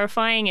absolutely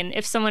terrifying. And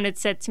if someone had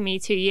said to me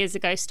 2 years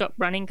ago, stop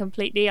running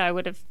completely, I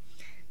would have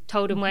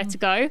told them where to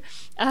go.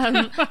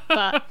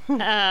 But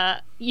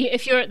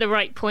if you're at the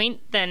right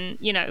point, then,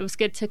 it was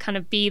good to kind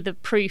of be the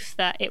proof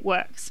that it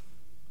works.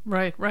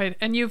 Right.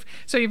 And you've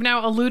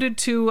now alluded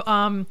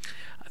to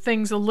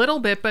things a little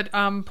bit, but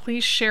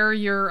please share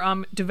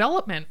your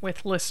development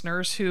with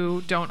listeners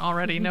who don't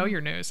already know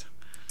your news.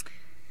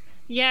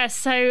 Yeah,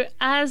 so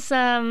as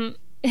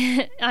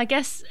I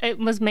guess it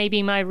was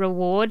maybe my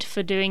reward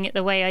for doing it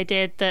the way I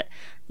did, that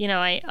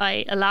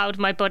I allowed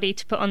my body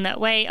to put on that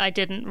weight. I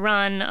didn't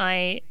run.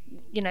 I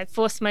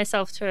forced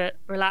myself to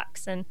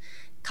relax and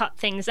cut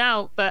things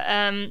out. But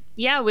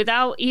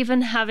without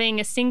even having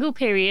a single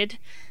period,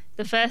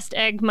 the first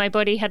egg my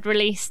body had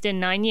released in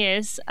 9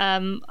 years,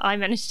 I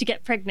managed to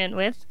get pregnant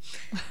with.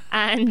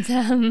 And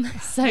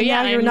so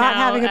yeah, you're not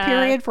having a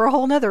period for a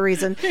whole nother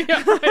reason.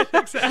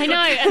 Exactly. I know,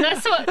 and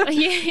that's what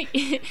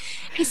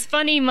it's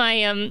funny.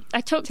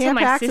 I talked to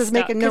my sister. Tampax is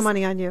making no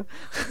money on you.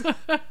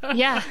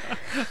 Yeah.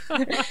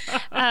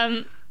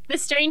 The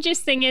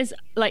strangest thing is,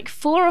 like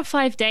 4 or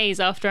 5 days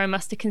after I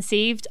must have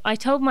conceived, I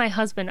told my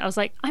husband, I was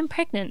like, I'm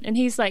pregnant. And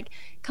he's like,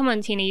 come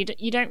on, Tina,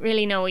 you don't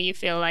really know what you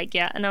feel like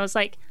yet. And I was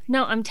like,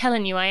 no, I'm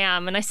telling you I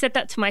am. And I said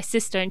that to my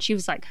sister, and she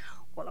was like,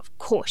 well, of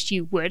course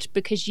you would,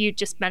 because you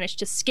just managed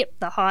to skip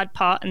the hard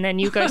part and then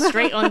you go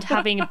straight on to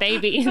having a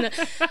baby. And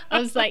I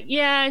was like,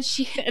 yeah.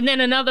 And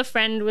then another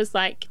friend was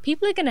like,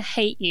 people are going to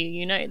hate you.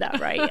 You know that,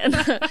 right? And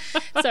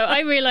so I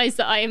realized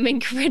that I am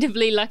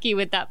incredibly lucky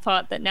with that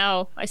part, that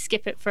now I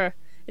skip it for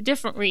a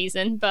different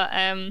reason. But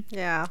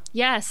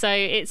so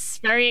it's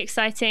very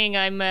exciting.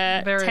 I'm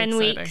 10 exciting.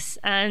 Weeks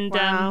and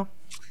wow.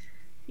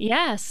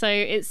 So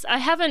I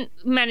haven't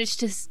managed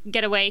to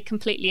get away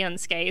completely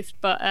unscathed,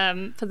 but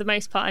for the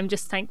most part I'm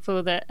just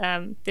thankful that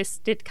this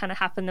did kind of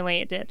happen the way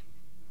it did.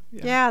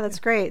 Yeah, that's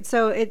great.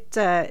 So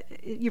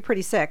you're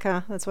pretty sick,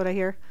 huh? That's what I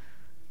hear.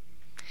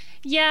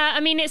 Yeah, I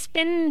mean, it's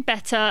been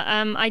better.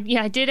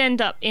 I did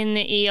end up in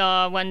the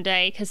ER one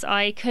day because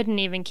I couldn't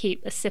even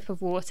keep a sip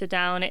of water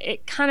down.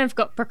 It kind of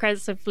got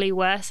progressively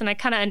worse, and I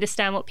kind of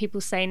understand what people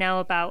say now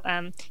about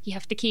you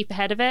have to keep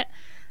ahead of it.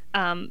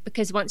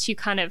 because once you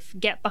kind of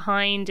get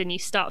behind and you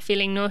start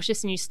feeling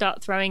nauseous and you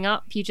start throwing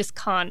up, you just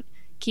can't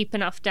keep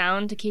enough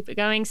down to keep it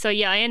going. So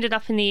yeah, I ended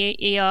up in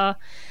the ER.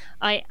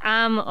 I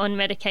am on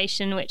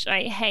medication, which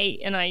I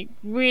hate, and I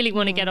really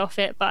want to get off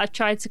it, but I've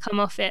tried to come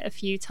off it a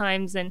few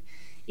times, and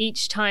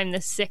each time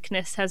the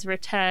sickness has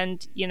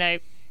returned, you know,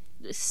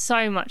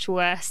 so much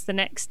worse the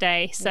next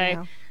day.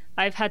 So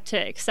I've had to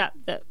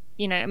accept that,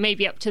 you know,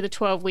 maybe up to the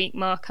 12-week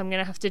mark, I'm going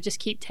to have to just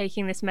keep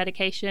taking this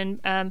medication.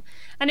 And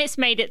it's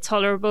made it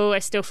tolerable. I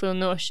still feel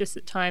nauseous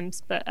at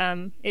times, but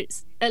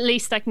it's at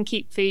least I can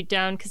keep food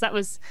down, because that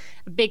was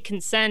a big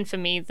concern for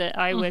me, that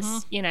I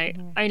was, you know,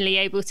 only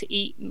able to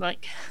eat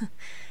like,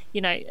 you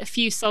know, a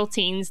few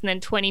saltines, and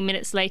then 20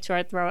 minutes later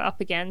I'd throw it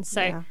up again.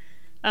 So,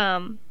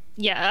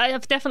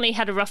 I've definitely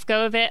had a rough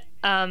go of it.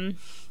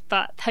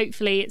 But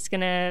hopefully it's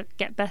going to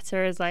get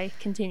better as I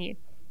continue.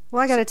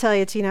 Well, I got to tell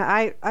you, Tina,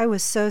 I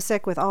was so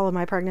sick with all of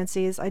my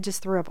pregnancies. I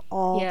just threw up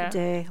all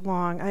day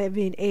long. I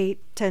mean,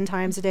 8-10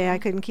 times a day. I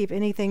couldn't keep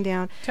anything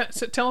down.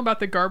 So tell them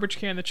about the garbage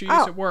can that you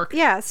use at work.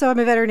 Yeah, so I'm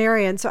a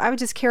veterinarian, so I would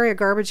just carry a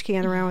garbage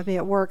can around with me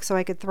at work so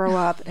I could throw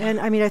up. And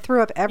I mean, I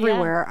threw up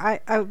everywhere.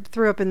 I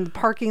threw up in the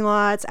parking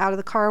lots, out of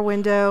the car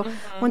window.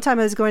 One time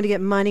I was going to get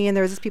money, and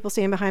there was just people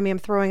standing behind me. I'm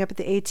throwing up at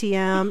the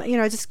ATM. You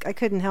know, I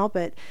couldn't help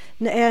it.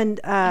 And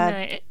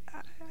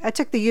I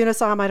took the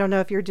Unisom. I don't know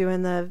if you're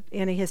doing the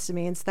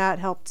antihistamines. That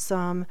helped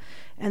some.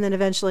 And then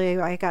eventually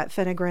I got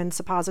Phenagrin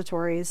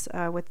suppositories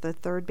with the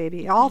third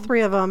baby. All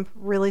three of them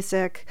really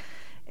sick.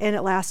 And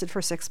it lasted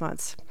for 6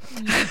 months.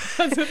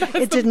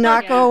 It did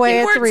not go away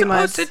at 3 months. You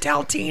weren't supposed to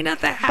tell Tina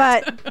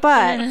that.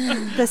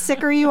 But the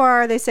sicker you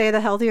are, they say, the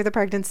healthier the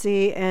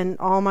pregnancy. And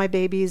all my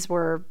babies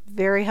were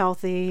very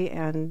healthy,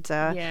 and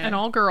and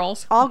all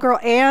girls. All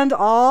girls.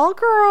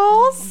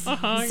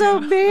 So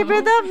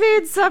maybe that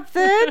means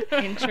something.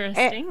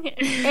 Interesting.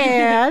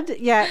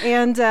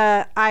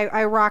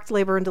 I rocked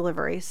labor and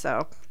delivery.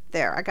 So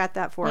there, I got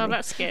that for me. Well,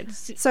 that's good.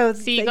 So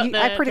you got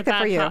I predict the it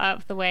bad for you. part out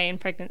of the way in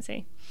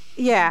pregnancy.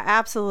 Yeah,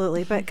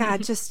 absolutely. But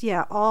God, just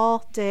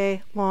all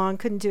day long,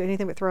 couldn't do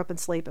anything but throw up and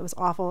sleep. It was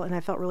awful, and I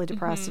felt really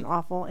depressed and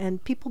awful.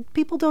 And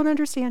people don't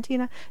understand,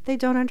 Tina. They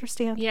don't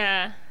understand.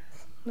 Yeah.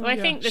 Well, I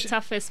think the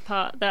toughest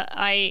part that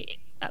I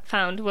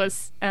found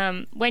was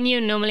when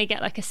you normally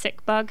get like a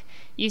sick bug,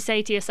 you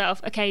say to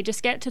yourself, okay,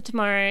 just get to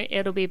tomorrow.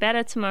 It'll be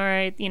better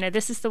tomorrow. You know,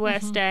 this is the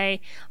worst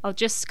day. I'll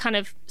just kind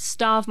of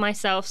starve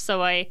myself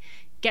so I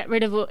get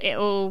rid of it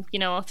all. You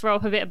know, I'll throw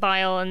up a bit of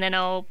bile, and then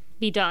I'll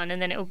be done,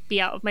 and then it'll be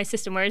out of my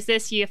system. Whereas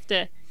this, you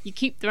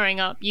keep throwing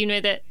up. You know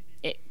that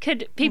it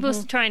could, people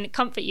try and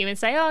comfort you and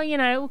say, oh, you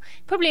know,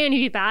 probably only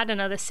be bad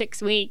another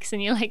 6 weeks.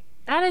 And you're like,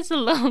 that is a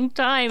long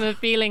time of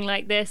feeling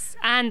like this,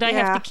 and I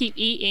have to keep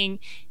eating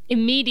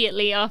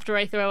immediately after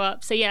I throw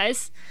up. So yeah,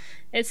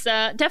 it's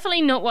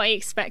definitely not what I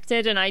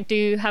expected, and I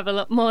do have a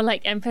lot more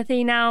like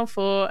empathy now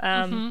for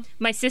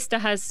my sister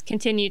has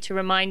continued to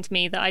remind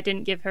me that I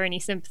didn't give her any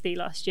sympathy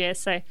last year.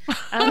 So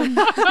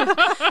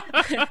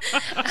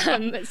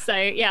so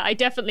yeah, I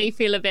definitely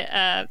feel a bit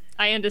I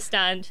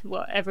understand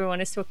what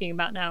everyone is talking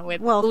about now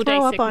with all day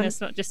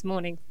sickness, not just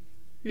morning.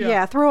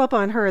 Yeah, throw up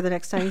on her the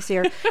next time you see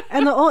her.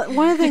 And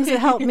one of the things that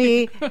helped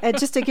me,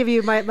 just to give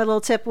you my little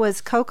tip, was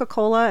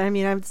Coca-Cola. I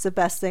mean, it's the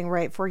best thing,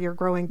 right, for your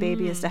growing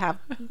baby is to have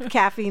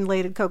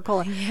caffeine-laden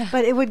Coca-Cola. Yeah.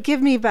 But it would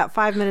give me about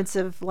 5 minutes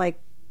of, like,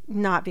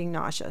 not being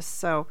nauseous.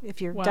 So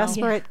if you're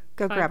desperate,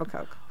 go grab a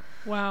Coke.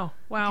 Wow.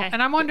 Okay.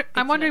 And I'm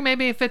wondering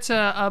maybe if it's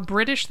a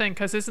British thing,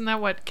 because isn't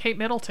that what Kate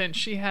Middleton?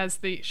 She had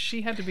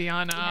to be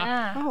on.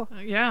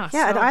 Yeah.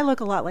 And I look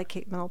a lot like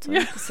Kate Middleton.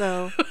 Yeah.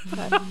 So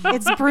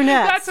it's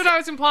brunette. That's what I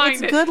was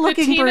implying. It's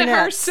good-looking brunette.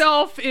 Tina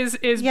herself is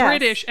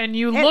British, and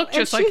you look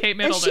just like Kate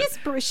Middleton.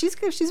 And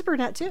she's a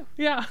brunette too.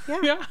 Yeah.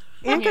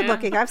 And good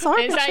looking. I saw her.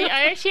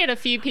 I actually had a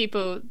few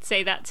people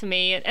say that to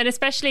me, and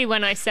especially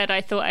when I said I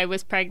thought I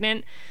was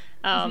pregnant.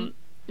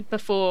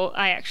 Before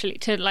I actually,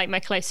 to like my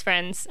close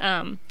friends,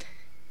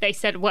 they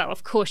said, well,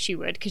 of course you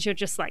would, because you're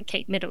just like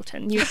Kate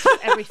Middleton.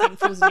 Everything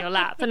falls in your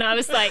lap. And I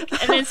was like,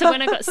 and then so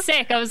when I got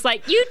sick, I was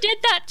like, you did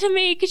that to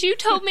me because you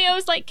told me I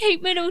was like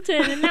Kate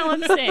Middleton, and now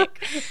I'm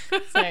sick.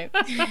 So.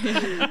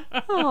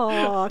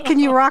 Oh, can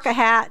you rock a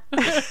hat?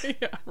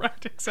 Yeah,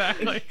 right,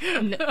 exactly.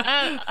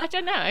 I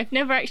don't know. I've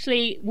never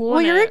actually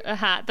worn a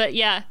hat, but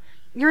yeah.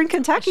 You're in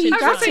Kentucky. I was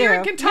going to say, you're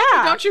in Kentucky.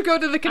 Yeah. Don't you go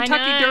to the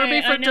Kentucky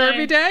Derby for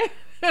Derby Day?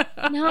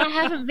 No, I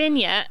haven't been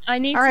yet. I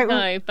need to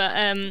go, but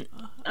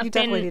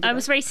I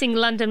was racing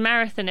London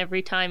Marathon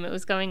every time it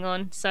was going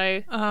on,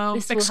 so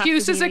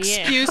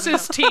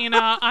excuses,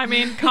 Tina. I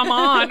mean, come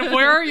on.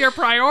 Where are your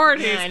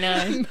priorities? Yeah, I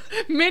know.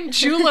 Mint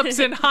juleps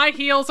and high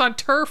heels on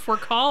turf were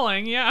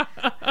calling. Yeah.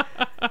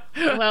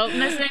 Well,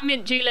 there's no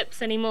mint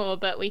juleps anymore,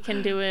 but we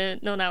can do a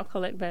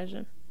non-alcoholic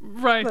version.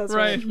 Right,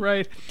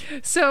 right.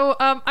 So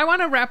I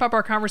want to wrap up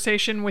our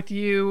conversation with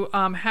you,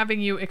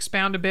 having you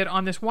expound a bit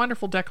on this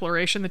wonderful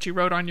declaration that you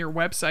wrote on your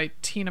website,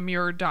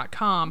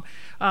 tinamuir.com.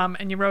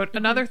 And you wrote,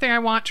 another thing I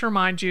want to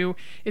remind you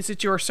is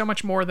that you are so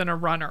much more than a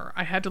runner.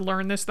 I had to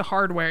learn this the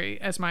hard way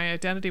as my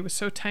identity was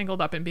so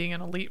tangled up in being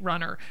an elite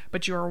runner,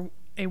 but you are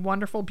a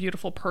wonderful,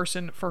 beautiful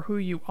person for who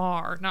you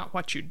are, not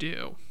what you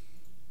do.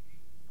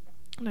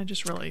 And I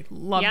just really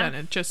love that.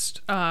 And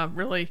just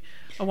really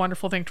a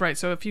wonderful thing to write.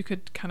 So if you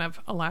could kind of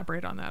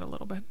elaborate on that a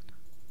little bit.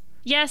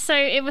 Yeah, so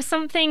it was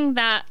something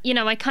that,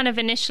 I kind of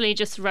initially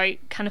just wrote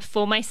kind of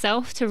for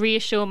myself to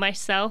reassure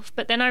myself.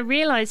 But then I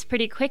realized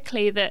pretty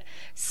quickly that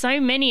so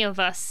many of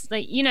us,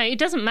 it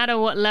doesn't matter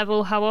what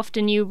level, how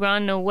often you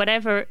run or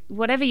whatever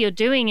you're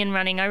doing in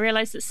running. I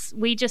realized that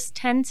we just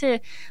tend to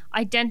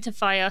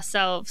identify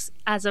ourselves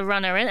as a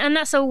runner. And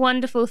that's a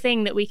wonderful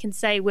thing that we can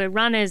say we're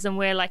runners and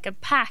we're like a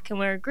pack and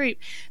we're a group.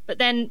 But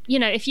then,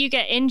 if you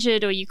get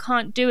injured or you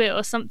can't do it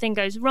or something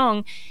goes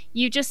wrong,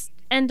 you just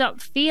end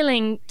up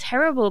feeling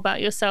terrible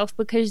about yourself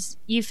because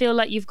you feel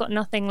like you've got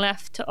nothing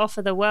left to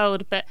offer the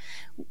world. But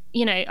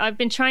I've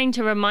been trying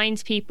to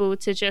remind people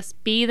to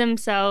just be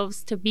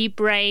themselves, to be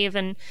brave,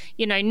 and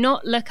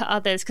not look at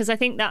others, because I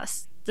think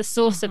that's the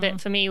source of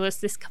it for me, was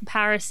this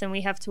comparison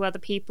we have to other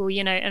people,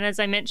 and as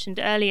I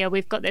mentioned earlier,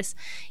 we've got this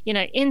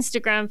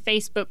Instagram,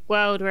 Facebook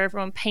world where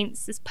everyone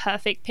paints this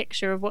perfect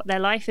picture of what their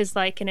life is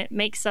like, and it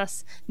makes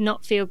us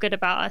not feel good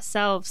about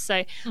ourselves.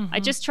 So I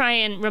just try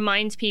and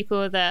remind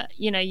people that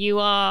you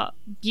are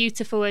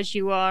beautiful as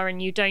you are,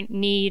 and you don't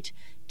need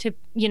to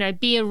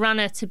be a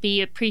runner to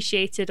be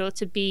appreciated or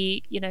to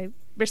be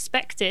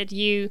respected.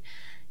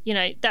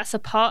 That's a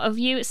part of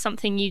you, it's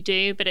something you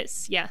do, but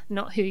it's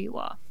not who you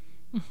are.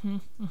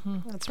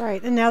 That's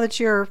right. And now that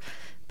you're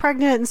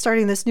pregnant and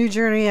starting this new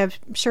journey, I'm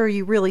sure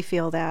you really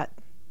feel that.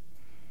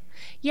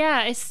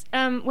 Yeah, it's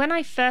when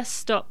I first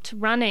stopped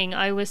running,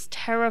 I was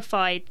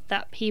terrified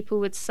that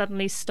people would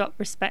suddenly stop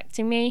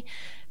respecting me,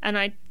 and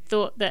I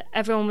thought that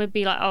everyone would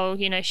be like, oh,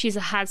 she's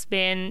a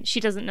has-been,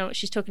 she doesn't know what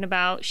she's talking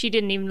about, she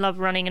didn't even love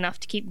running enough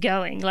to keep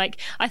going. Like,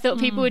 I thought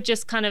people would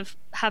just kind of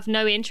have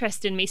no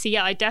interest in me. So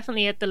I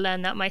definitely had to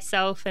learn that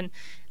myself, and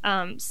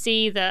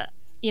see that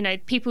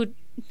people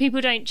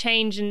don't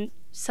change and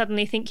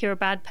suddenly think you're a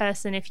bad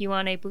person if you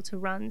aren't able to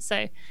run.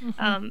 So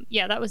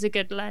that was a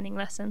good learning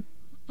lesson.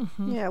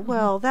 Yeah,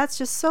 well, that's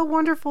just so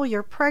wonderful.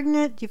 You're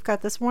pregnant, you've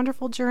got this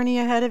wonderful journey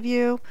ahead of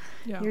you.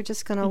 You're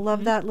just going to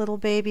love that little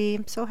baby.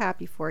 I'm so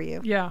happy for you.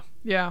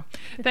 Yeah.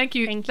 Thank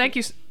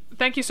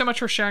you so much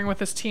for sharing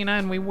with us, Tina,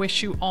 and we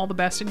wish you all the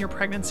best in your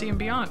pregnancy and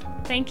beyond.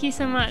 Thank you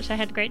so much. I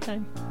had a great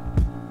time.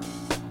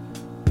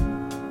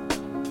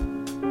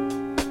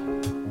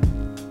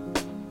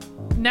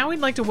 Now we'd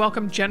like to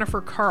welcome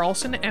Jennifer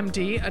Carlson,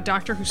 MD, a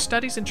doctor who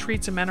studies and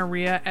treats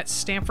amenorrhea at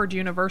Stanford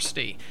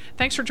University.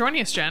 Thanks for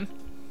joining us, Jen.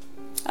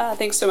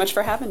 Thanks so much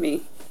for having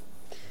me.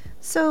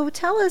 So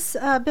tell us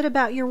a bit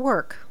about your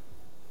work.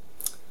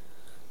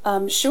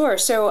 Sure.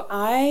 So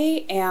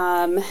I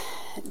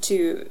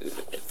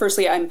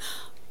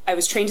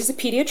was trained as a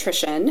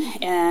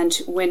pediatrician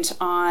and went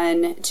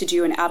on to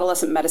do an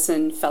adolescent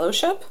medicine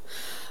fellowship.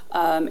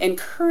 And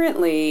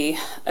currently,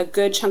 a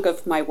good chunk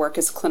of my work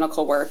is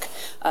clinical work,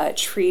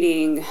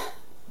 treating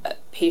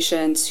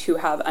patients who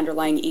have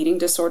underlying eating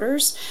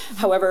disorders.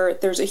 However,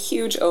 there's a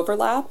huge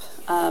overlap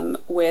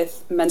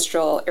with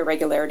menstrual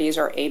irregularities,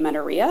 or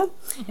amenorrhea,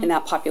 in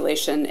that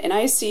population. And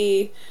I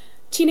see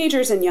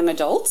teenagers and young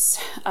adults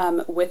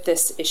with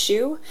this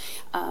issue,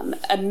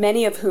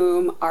 many of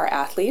whom are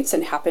athletes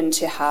and happen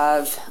to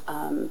have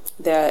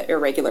the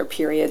irregular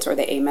periods or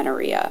the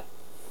amenorrhea.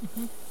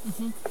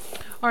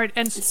 All right,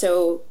 and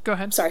so go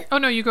ahead. Sorry. Oh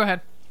no, you go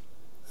ahead.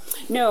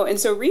 No, and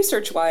so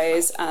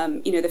research-wise,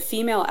 the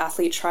female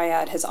athlete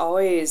triad has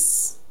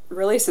always,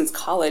 really since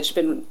college,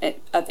 been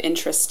of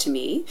interest to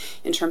me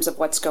in terms of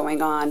what's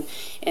going on.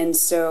 And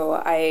so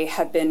I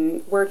have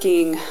been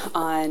working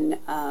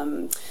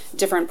on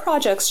different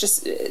projects,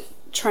 just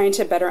trying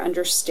to better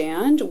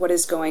understand what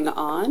is going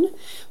on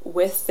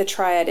with the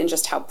triad and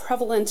just how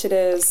prevalent it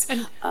is,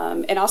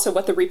 and also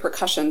what the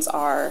repercussions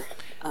are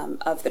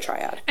of the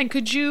triad. And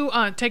could you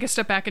take a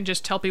step back and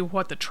just tell people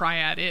what the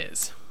triad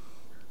is?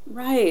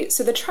 Right.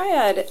 So the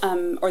triad,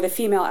 or the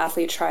female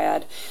athlete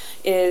triad,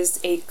 is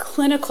a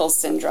clinical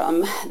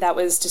syndrome that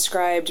was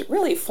described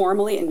really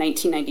formally in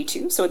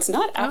 1992. So it's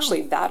not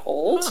actually that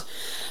old.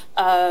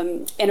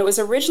 And it was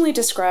originally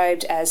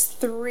described as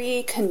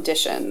 3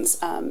 conditions.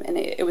 And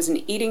it was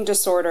an eating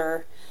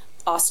disorder,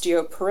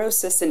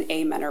 osteoporosis, and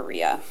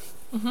amenorrhea.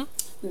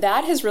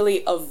 That has really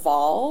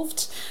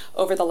evolved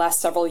over the last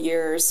several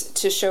years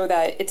to show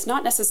that it's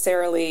not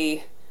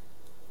necessarily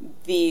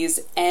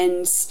these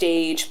end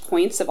stage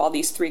points of all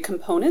these 3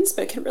 components,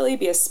 but it can really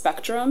be a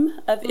spectrum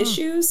of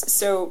issues.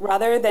 So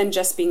rather than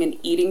just being an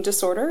eating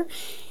disorder,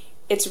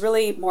 it's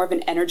really more of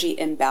an energy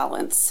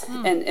imbalance.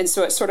 And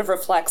so it sort of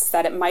reflects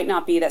that it might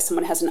not be that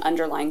someone has an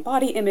underlying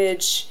body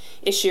image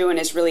issue and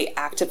is really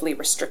actively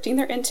restricting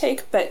their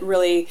intake, but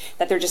really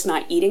that they're just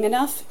not eating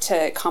enough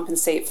to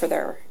compensate for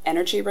their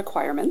energy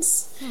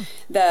requirements.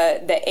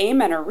 The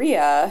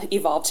amenorrhea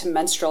evolved to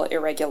menstrual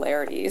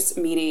irregularities,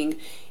 meaning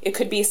it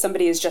could be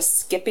somebody is just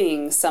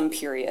skipping some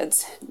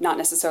periods, not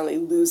necessarily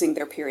losing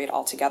their period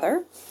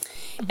altogether.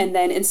 And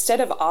then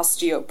instead of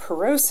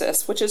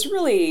osteoporosis, which is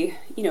really,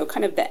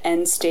 kind of the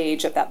end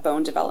stage of that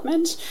bone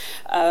development,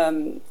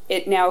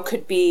 it now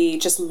could be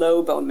just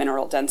low bone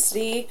mineral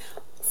density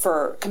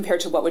compared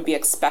to what would be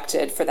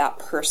expected for that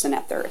person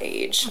at their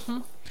age.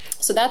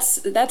 So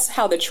that's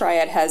how the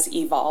triad has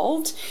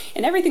evolved,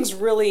 and everything's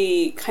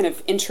really kind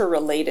of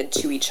interrelated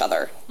to each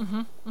other.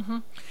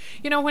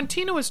 When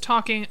Tina was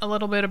talking a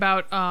little bit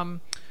about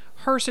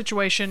her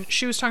situation,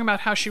 she was talking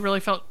about how she really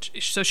felt,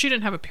 so she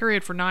didn't have a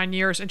period for 9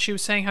 years, and she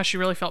was saying how she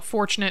really felt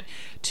fortunate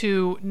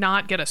to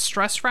not get a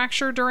stress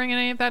fracture during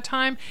any of that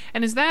time.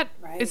 And is that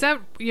is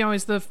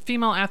the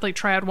female athlete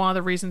triad one of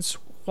the reasons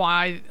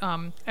why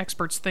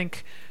experts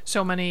think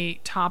so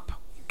many top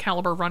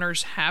caliber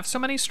runners have so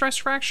many stress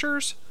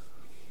fractures?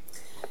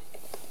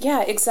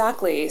 Yeah,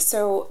 exactly.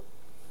 So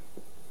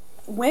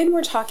when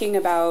we're talking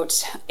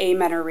about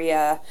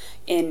amenorrhea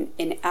in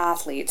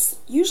athletes,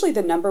 usually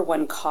the number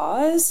one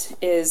cause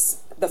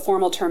is, the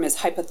formal term is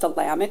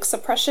hypothalamic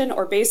suppression,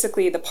 or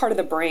basically the part of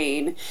the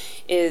brain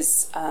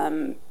is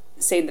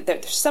saying that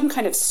there's some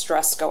kind of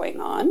stress going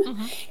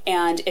on,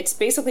 and it's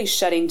basically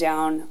shutting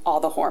down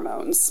all the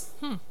hormones.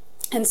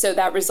 And so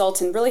that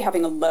results in really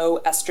having a low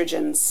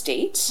estrogen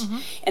state,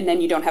 and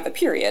then you don't have a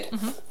period,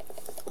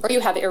 or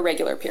you have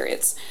irregular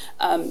periods.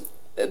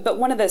 But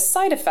one of the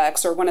side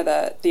effects, or one of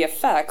the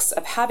effects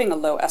of having a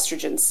low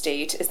estrogen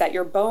state, is that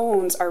your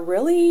bones are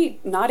really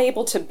not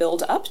able to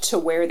build up to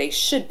where they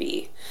should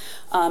be.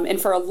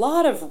 And for a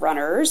lot of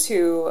runners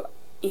who,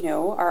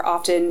 are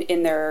often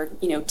in their,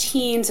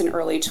 teens and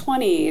early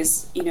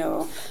 20s,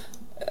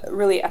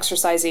 really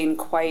exercising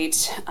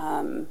quite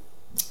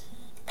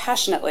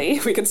passionately,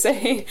 we could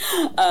say,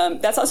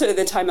 that's also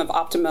the time of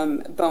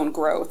optimum bone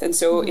growth. And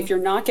so if you're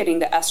not getting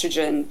the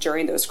estrogen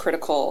during those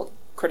critical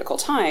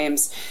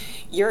times,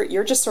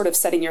 you're just sort of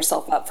setting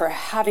yourself up for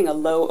having a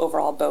low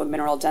overall bone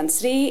mineral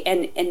density,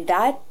 and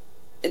that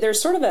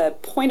there's sort of a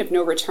point of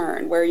no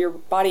return where your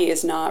body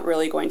is not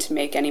really going to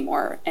make any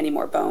more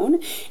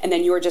bone, and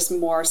then you're just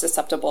more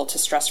susceptible to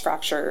stress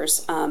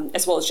fractures,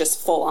 as well as just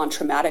full-on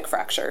traumatic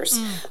fractures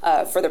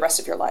for the rest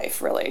of your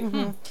life,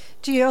 really.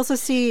 Do you also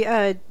see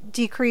a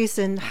decrease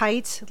in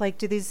height? Like,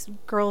 do these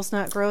girls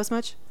not grow as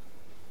much?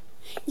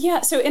 Yeah,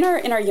 so in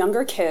our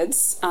younger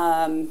kids,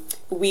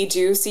 we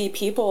do see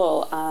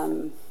people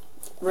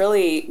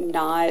really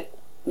not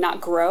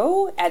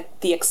grow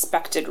at the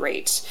expected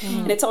rate.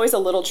 And it's always a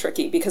little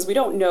tricky because we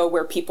don't know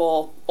where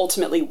people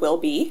ultimately will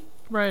be.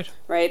 Right.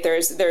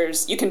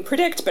 There's you can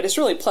predict, but it's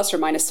really plus or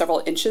minus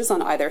several inches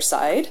on either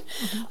side.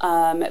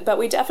 But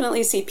we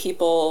definitely see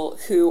people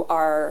who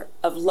are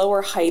of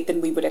lower height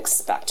than we would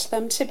expect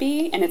them to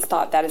be, and it's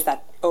thought that is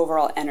that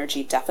overall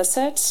energy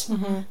deficit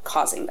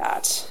causing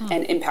that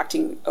and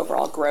impacting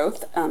overall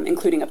growth,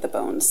 including of the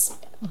bones.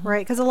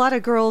 Right, because a lot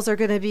of girls are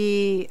going to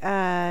be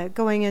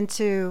going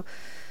into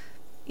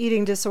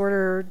eating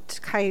disorder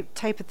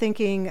type of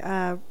thinking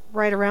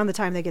right around the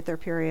time they get their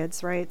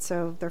periods, right?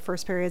 So their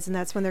first periods, and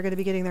that's when they're going to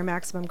be getting their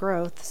maximum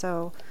growth.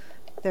 So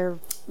they're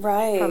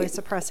probably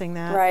suppressing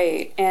that.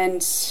 Right.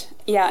 And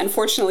yeah,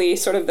 unfortunately,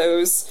 sort of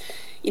those,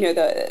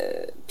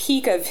 the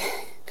peak of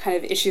kind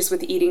of issues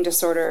with eating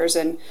disorders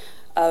and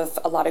of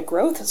a lot of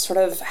growth sort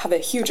of have a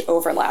huge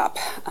overlap,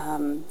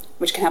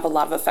 which can have a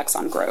lot of effects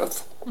on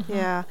growth.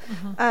 Yeah.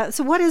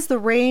 So what is the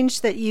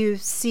range that you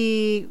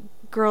see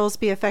girls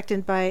be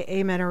affected by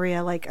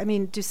amenorrhea? Like, I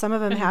mean, do some of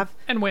them have...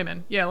 And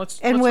women. Yeah,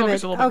 let's women.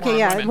 focus a little bit more on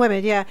women. And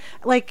women, yeah.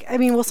 Like, I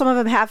mean, will some of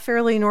them have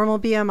fairly normal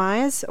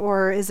BMIs,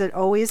 or is it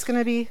always going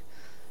to be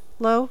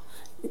low?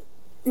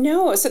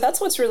 No, so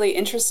that's what's really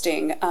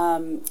interesting,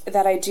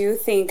 that I do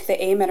think the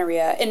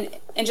amenorrhea, and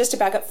just to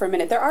back up for a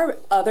minute, there are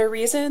other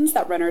reasons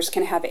that runners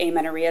can have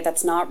amenorrhea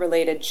that's not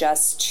related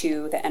just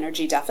to the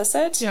energy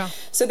deficit. Yeah.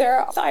 So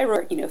there are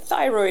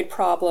thyroid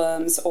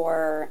problems,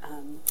 or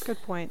good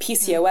point.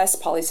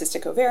 PCOS,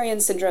 polycystic ovarian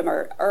syndrome,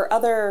 or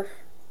other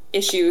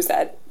issues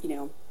that,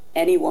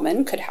 any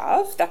woman could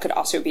have that could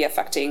also be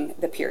affecting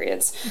the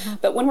periods.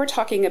 But when we're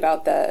talking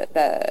about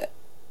the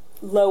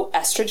low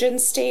estrogen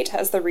state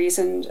as the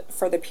reason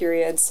for the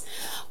periods,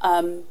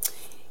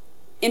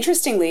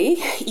 interestingly,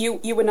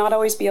 you would not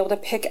always be able to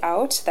pick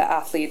out the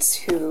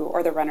athletes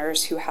or the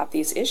runners who have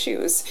these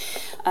issues.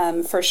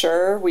 For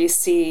sure, we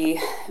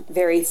see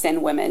very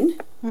thin women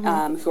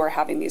who are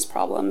having these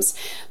problems,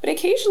 but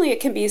occasionally it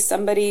can be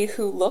somebody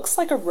who looks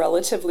like a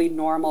relatively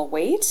normal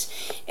weight,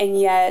 and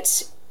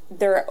yet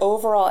their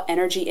overall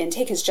energy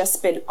intake has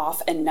just been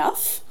off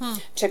enough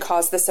to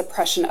cause the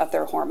suppression of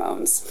their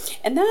hormones.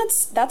 And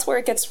that's where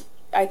it gets,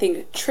 I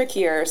think,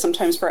 trickier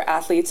sometimes for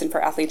athletes and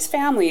for athletes'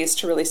 families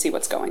to really see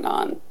what's going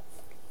on.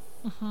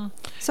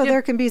 So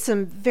there can be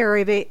some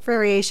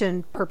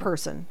variation per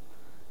person.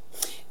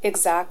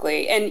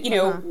 Exactly. And,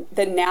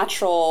 the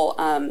natural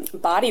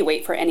body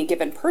weight for any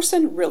given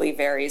person really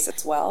varies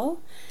as well.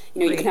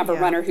 You can have a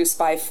runner who's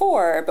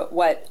 5'4", but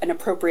what an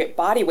appropriate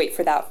body weight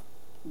for that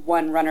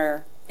one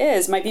runner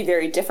is might be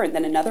very different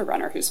than another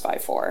runner who's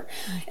 5'4".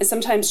 And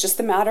sometimes just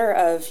the matter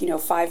of,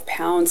 5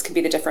 pounds can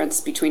be the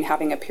difference between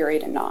having a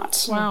period and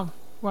not.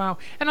 Wow.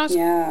 And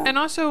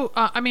also,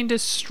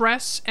 does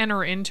stress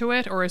enter into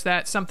it, or is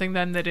that something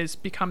then that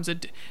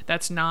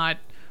that's not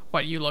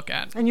what you look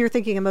at? And you're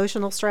thinking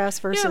emotional stress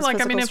versus physical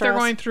stress? If they're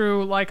going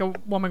through, like a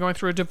woman going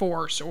through a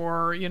divorce,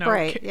 or,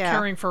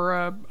 caring for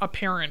a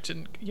parent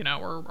and,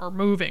 or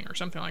moving or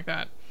something like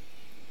that.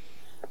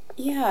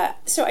 Yeah,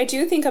 so I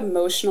do think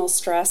emotional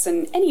stress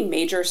and any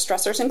major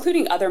stressors,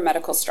 including other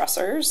medical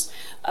stressors,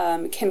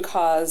 can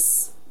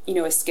cause,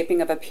 a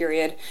skipping of a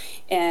period.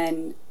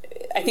 And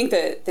I think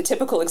the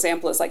typical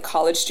example is like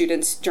college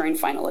students during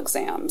final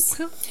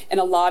exams. And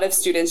a lot of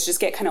students just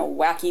get kind of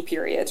wacky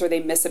periods, or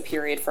they miss a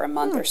period for a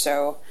month or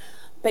so.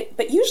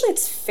 But usually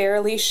it's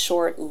fairly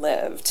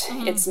short-lived.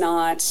 It's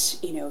not,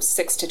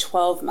 6 to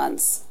 12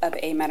 months of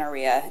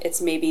amenorrhea.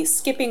 It's maybe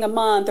skipping a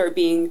month or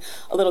being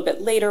a little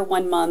bit later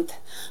 1 month.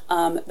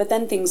 But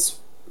then things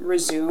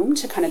resume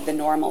to kind of the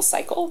normal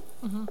cycle.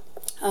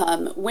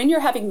 When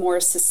you're having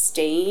more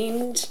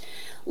sustained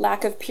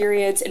lack of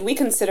periods, and we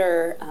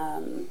consider,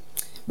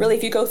 really,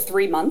 if you go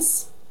 3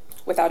 months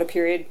without a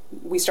period,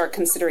 we start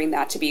considering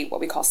that to be what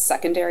we call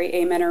secondary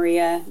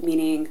amenorrhea,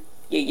 meaning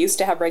you used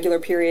to have regular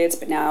periods,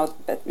 but now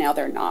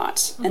they're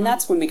not. And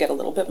that's when we get a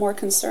little bit more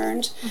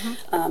concerned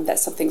that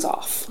something's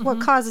off. What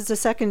causes a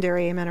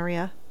secondary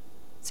amenorrhea?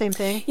 Same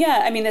thing?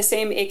 Yeah, the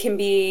same. It can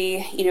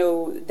be,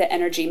 the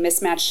energy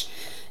mismatch.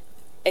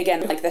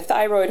 Again, like the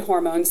thyroid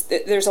hormones,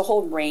 there's a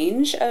whole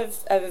range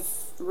of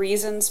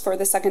reasons for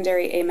the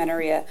secondary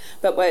amenorrhea.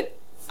 But what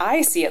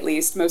I see, at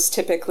least most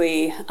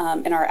typically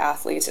in our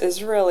athletes,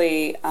 is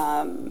really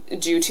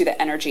due to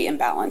the energy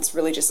imbalance,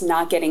 really just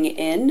not getting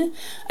in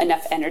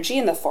enough energy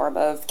in the form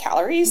of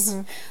calories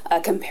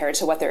compared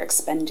to what they're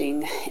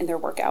expending in their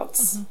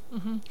workouts.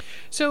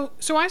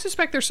 So I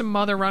suspect there's some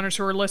other runners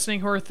who are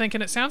listening who are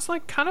thinking it sounds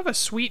like kind of a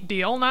sweet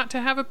deal not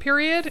to have a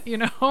period,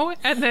 and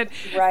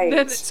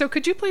that so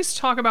could you please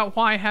talk about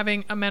why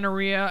having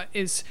amenorrhea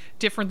is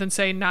different than,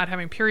 say, not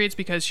having periods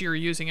because you're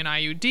using an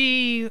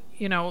IUD?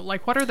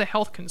 What are the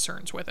health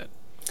concerns with it?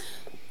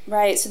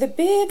 Right. So the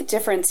big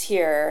difference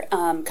here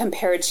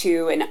compared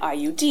to an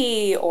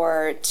IUD,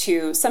 or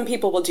to some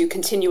people will do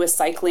continuous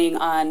cycling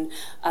on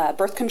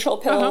birth control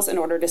pills in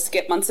order to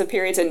skip months of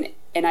periods.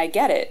 And I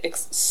get it.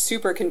 It's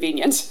super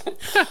convenient.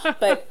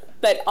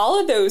 But all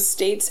of those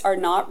states are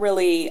not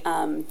really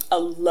a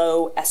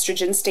low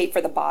estrogen state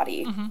for the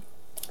body.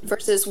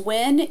 Versus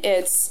when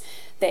it's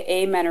the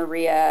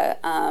amenorrhea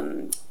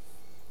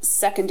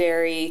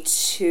secondary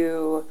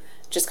to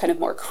just kind of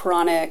more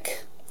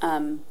chronic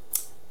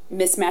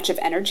mismatch of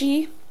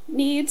energy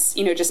needs,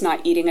 just not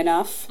eating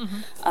enough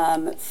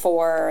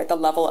for the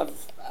level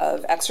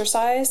of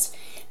exercise,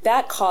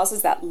 that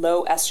causes that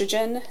low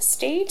estrogen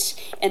state.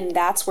 And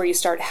that's where you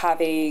start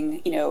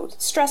having,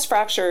 stress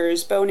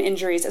fractures, bone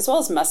injuries, as well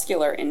as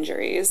muscular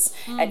injuries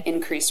at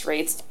increased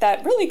rates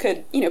that really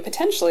could,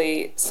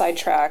 potentially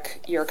sidetrack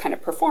your kind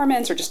of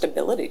performance or just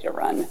ability to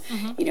run,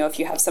 if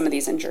you have some of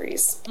these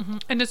injuries.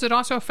 And does it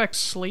also affect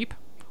sleep,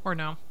 or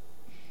no?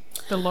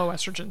 The low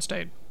estrogen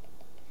state?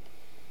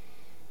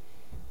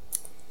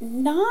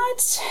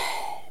 Not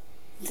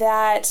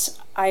that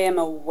I am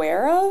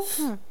aware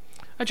of.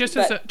 Just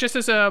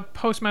as a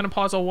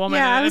postmenopausal woman,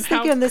 yeah, I was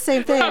thinking the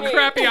same thing. How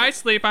crappy I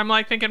sleep. I'm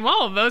like thinking,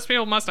 well, those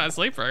people must not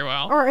sleep very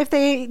well. Or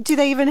do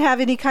they even have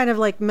any kind of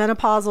like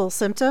menopausal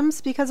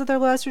symptoms because of their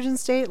low estrogen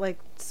state, like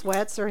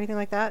sweats or anything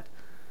like that?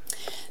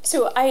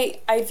 So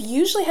I've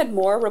usually had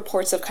more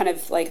reports of kind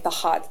of like the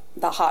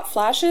hot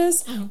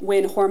flashes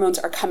when hormones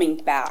are coming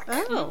back.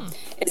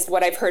 Is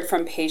what I've heard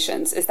from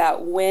patients, is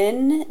that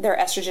when their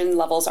estrogen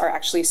levels are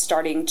actually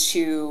starting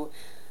to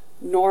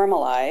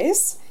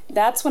normalize,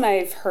 that's when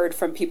I've heard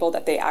from people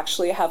that they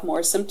actually have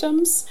more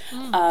symptoms.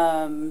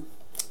 Yeah,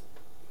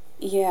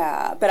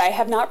 but I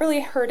have not really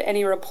heard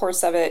any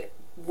reports of it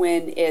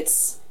when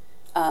it's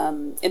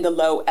in the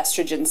low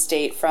estrogen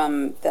state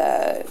from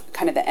the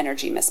kind of the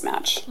energy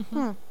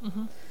mismatch.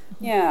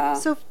 Yeah.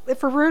 So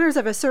for runners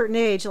of a certain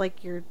age,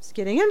 like you're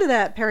getting into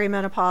that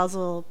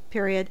perimenopausal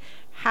period,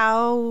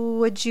 how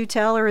would you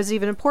tell, or is it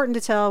even important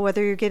to tell,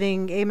 whether you're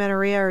getting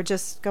amenorrhea or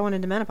just going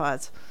into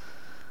menopause?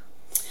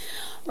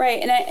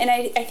 Right. And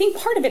I think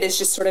part of it is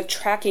just sort of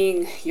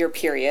tracking your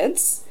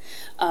periods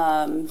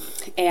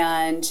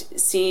and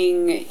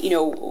seeing,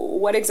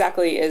 what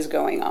exactly is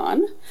going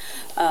on.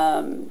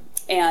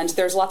 And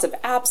there's lots of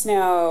apps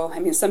now.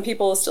 Some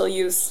people still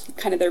use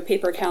kind of their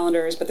paper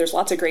calendars, but there's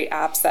lots of great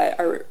apps that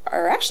are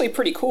actually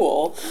pretty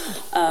cool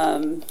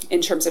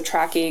in terms of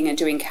tracking and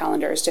doing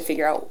calendars to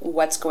figure out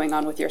what's going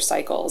on with your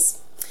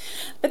cycles.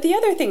 But the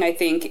other thing I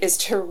think is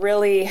to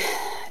really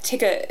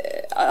take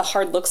a a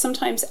hard look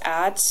sometimes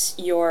at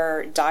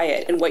your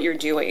diet and what you're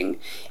doing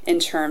in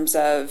terms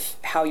of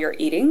how you're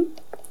eating.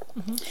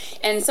 Mm-hmm.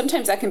 And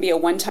sometimes that can be a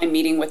one-time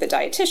meeting with a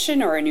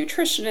dietitian or a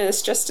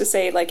nutritionist just to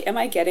say, like, am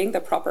I getting the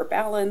proper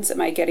balance? Am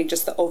I getting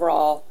just the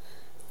overall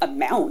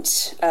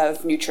amount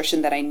of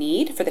nutrition that I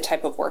need for the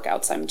type of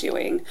workouts I'm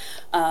doing?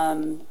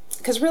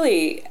 Because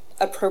really,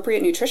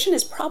 appropriate nutrition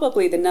is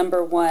probably the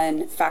number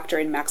one factor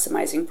in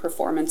maximizing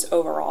performance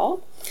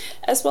overall,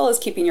 as well as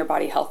keeping your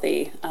body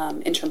healthy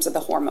in terms of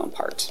the hormone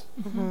part.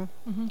 Mm-hmm.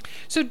 Mm-hmm.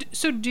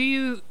 So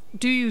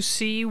do you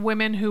see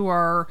women who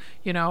are,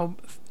 you know,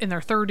 in their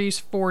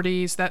 30s,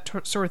 40s, that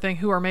sort of thing,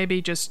 who are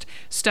maybe just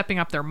stepping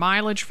up their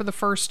mileage for the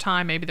first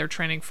time? Maybe they're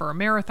training for a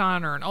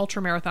marathon or an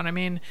ultra marathon. I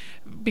mean,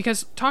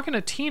 because talking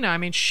to Tina, I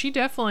mean, she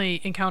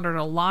definitely encountered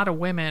a lot of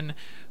women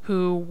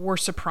who were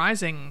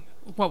surprising,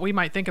 what we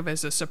might think of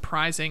as a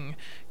surprising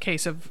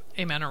case of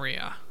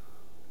amenorrhea.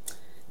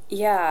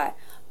 Yeah,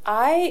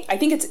 I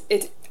think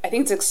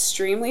it's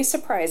extremely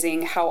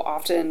surprising how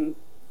often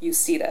you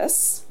see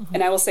this. Mm-hmm.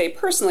 And I will say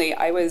personally,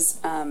 I was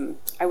on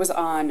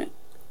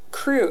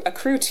a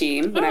crew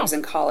team when I was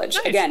in college.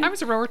 Nice. Again, I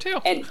was a rower too.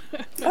 And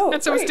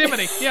and so was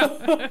Timothy.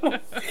 Yeah.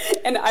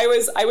 And I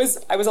was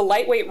a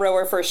lightweight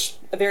rower for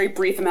a very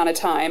brief amount of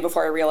time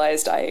before I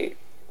realized I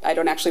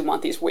don't actually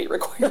want these weight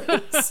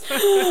requirements.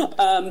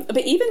 But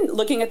even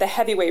looking at the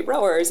heavyweight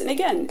rowers, and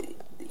again,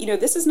 you know,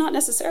 this is not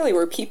necessarily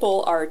where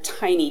people are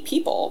tiny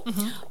people.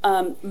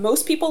 Mm-hmm.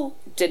 Most people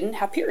didn't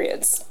have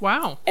periods.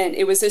 Wow. And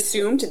it was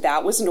assumed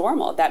that was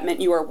normal. That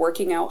meant you were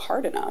working out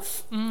hard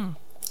enough. Mm.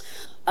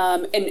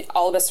 And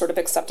all of us sort of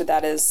accepted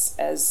that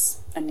as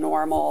a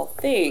normal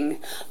thing,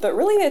 but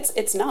really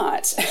it's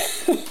not.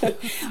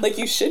 Like,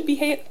 you should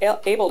be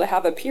able to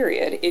have a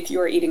period if you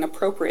are eating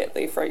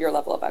appropriately for your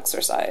level of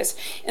exercise.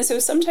 And so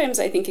sometimes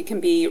I think it can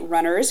be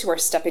runners who are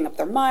stepping up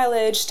their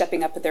mileage,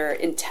 stepping up their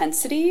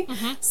intensity,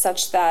 mm-hmm.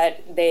 such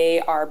that they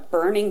are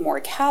burning more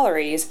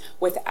calories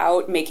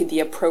without making the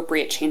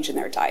appropriate change in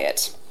their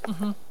diet.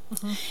 Mm-hmm.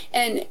 Mm-hmm.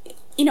 And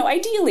you know,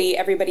 ideally,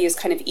 everybody is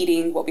kind of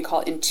eating what we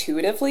call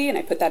intuitively, and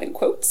I put that in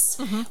quotes,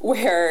 mm-hmm.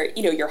 where,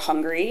 you know, you're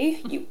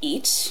hungry, you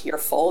eat, you're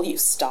full, you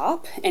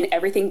stop, and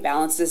everything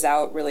balances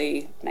out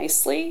really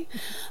nicely.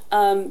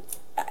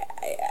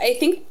 I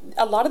think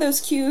a lot of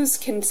those cues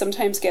can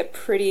sometimes get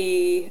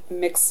pretty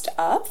mixed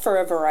up for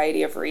a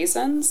variety of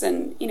reasons.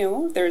 And, you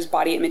know, there's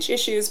body image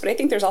issues, but I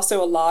think there's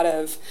also a lot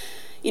of,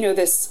 you know,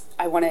 this,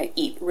 I want to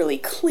eat really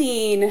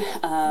clean,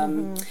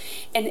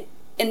 mm-hmm.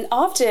 And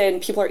often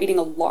people are eating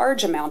a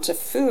large amount of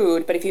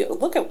food, but if you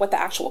look at what the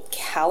actual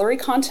calorie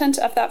content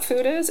of that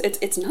food is,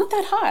 it's not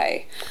that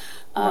high.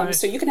 Right.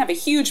 So you can have a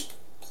huge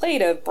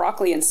plate of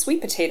broccoli and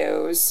sweet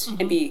potatoes,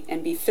 mm-hmm.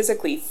 and be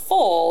physically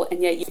full,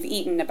 and yet you've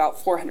eaten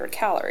about 400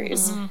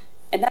 calories. Mm-hmm.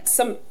 And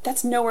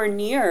that's nowhere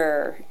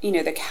near, you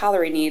know, the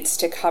calorie needs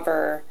to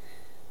cover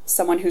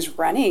someone who's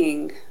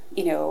running,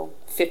 you know,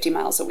 50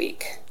 miles a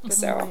week. Mm-hmm.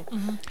 So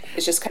mm-hmm.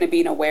 it's just kind of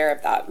being aware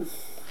of that.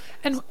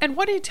 And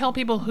what do you tell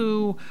people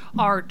who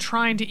are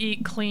trying to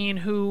eat clean,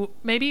 who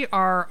maybe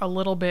are a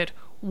little bit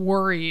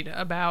worried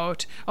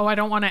about, oh, I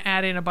don't want to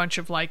add in a bunch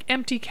of like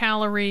empty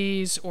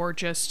calories or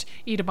just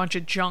eat a bunch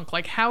of junk?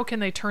 Like, how can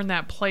they turn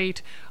that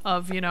plate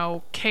of, you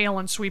know, kale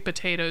and sweet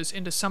potatoes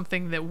into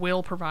something that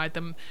will provide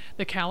them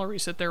the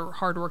calories that their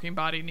hardworking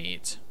body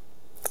needs?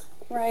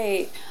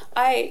 Right.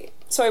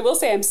 So I will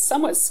say I'm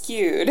somewhat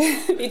skewed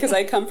because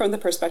I come from the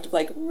perspective,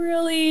 like,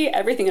 really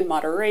everything in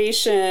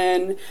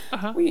moderation.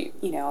 Uh-huh. We,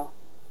 you know,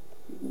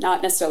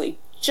 not necessarily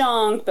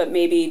junk, but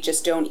maybe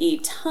just don't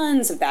eat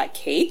tons of that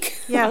cake.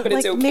 Yeah, but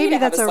like, it's okay maybe to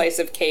have that's a slice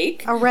of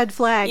cake. A red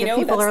flag, you know, if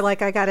people are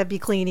like, I got to be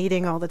clean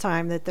eating all the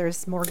time, that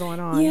there's more going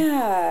on.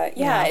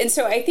 Yeah. And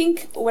so I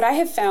think what I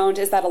have found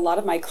is that a lot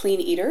of my clean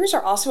eaters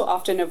are also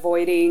often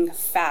avoiding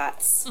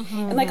fats. Mm-hmm.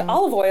 And like,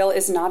 olive oil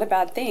is not a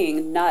bad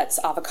thing. Nuts,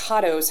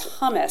 avocados,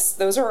 hummus,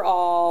 those are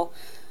all,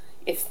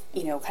 if,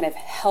 you know, kind of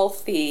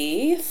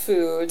healthy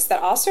foods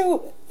that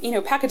also, you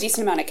know, pack a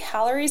decent amount of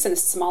calories in a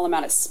small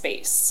amount of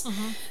space.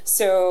 Mm-hmm.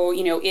 So,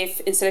 you know, if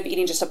instead of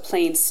eating just a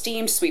plain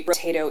steamed sweet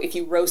potato, if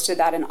you roasted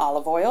that in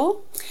olive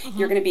oil, mm-hmm.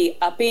 you're going to be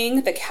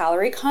upping the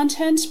calorie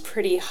content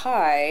pretty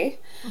high,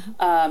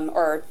 mm-hmm.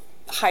 Or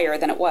higher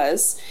than it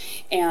was,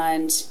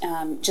 and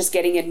just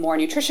getting in more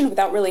nutrition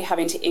without really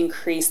having to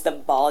increase the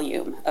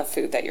volume of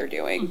food that you're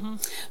doing. Mm-hmm.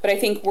 But I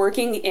think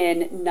working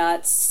in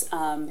nuts,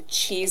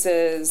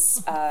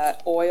 cheeses,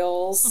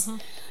 oils, mm-hmm.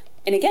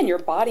 and again, your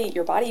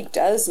body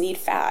does need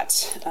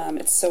fat.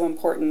 It's so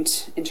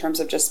important in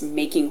terms of just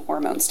making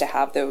hormones to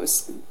have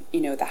those,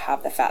 you know, to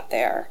have the fat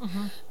there,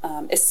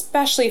 mm-hmm.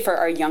 Especially for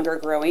our younger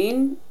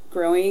growing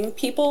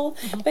people,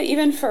 mm-hmm. but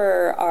even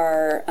for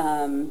our,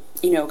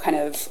 you know, kind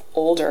of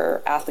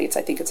older athletes,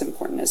 I think it's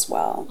important as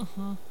well.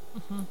 Mm-hmm.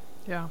 Mm-hmm.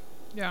 Yeah.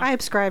 I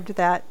subscribe to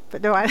that,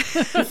 but no,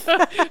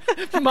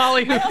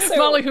 Molly, who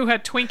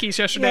had Twinkies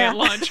yesterday at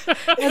lunch.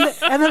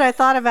 and then I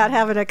thought about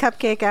having a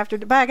cupcake after,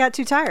 but I got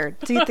too tired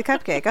to eat the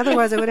cupcake.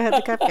 Otherwise, I would have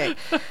had the cupcake.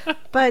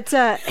 But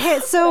hey,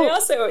 so I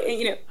also,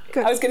 you know,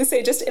 I was going to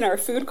say, just in our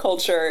food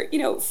culture,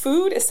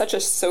 food is such a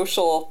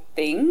social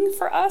thing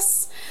for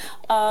us.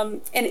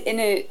 And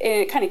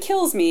it kind of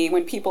kills me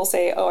when people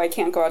say, oh, I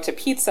can't go out to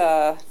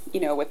pizza,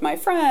 with my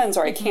friends,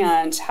 or I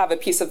can't have a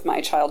piece of my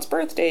child's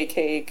birthday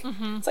cake.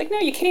 It's like, no,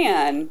 you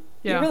can.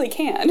 Yeah. You really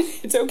can.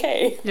 It's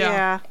okay.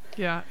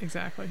 Yeah,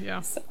 exactly.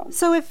 Yeah.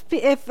 So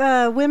if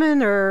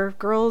women or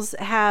girls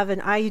have an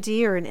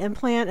IUD or an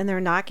implant and they're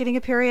not getting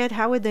a period,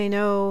 how would they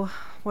know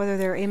whether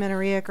they're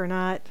amenorrheic or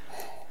not?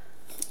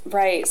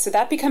 Right. So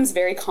that becomes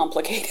very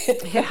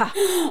complicated. Yeah.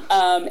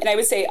 And I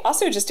would say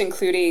also just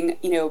including,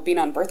 being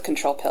on birth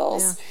control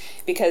pills. Yeah.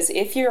 Because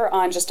if you're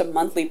on just a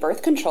monthly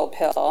birth control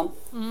pill,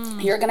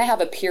 you're going to have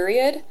a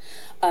period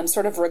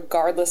sort of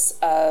regardless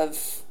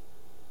of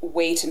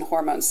weight and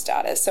hormone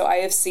status. So I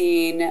have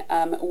seen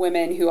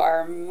women who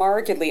are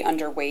markedly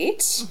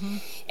underweight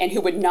and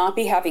who would not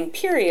be having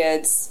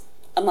periods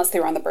unless they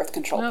were on the birth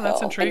control pill.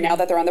 That's intriguing. And now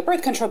that they're on the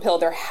birth control pill,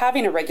 they're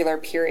having a regular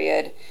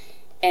period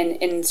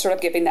and sort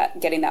of getting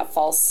that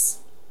false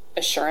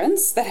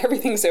assurance that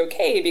everything's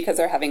okay because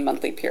they're having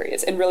monthly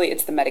periods. And really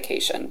it's the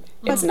medication.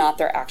 It's not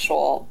their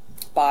actual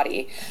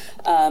body.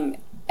 And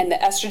the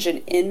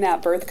estrogen in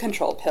that birth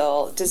control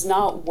pill does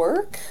not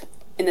work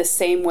in the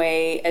same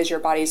way as your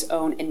body's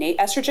own innate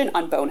estrogen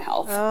on bone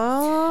health.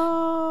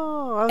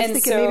 Oh, I was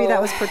thinking maybe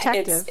that was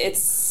protective.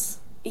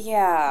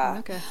 Yeah.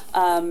 Okay.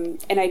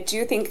 And I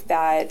do think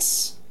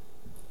that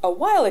a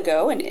while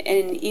ago, and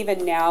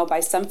even now by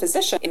some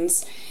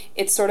physicians,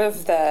 it's sort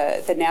of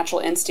the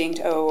natural instinct,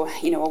 a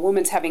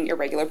woman's having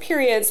irregular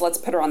periods, let's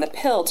put her on the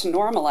pill to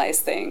normalize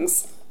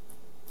things.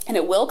 And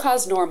it will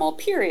cause normal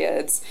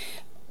periods,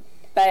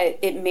 but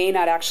it may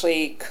not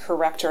actually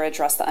correct or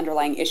address the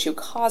underlying issue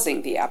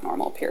causing the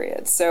abnormal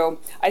periods. So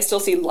I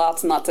still see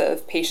lots and lots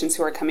of patients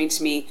who are coming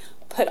to me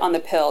put on the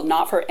pill,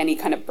 not for any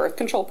kind of birth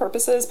control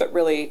purposes, but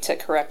really to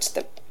correct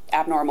the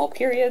abnormal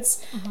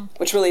periods,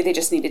 which really they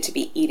just needed to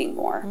be eating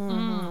more.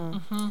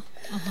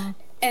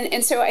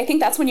 And so I think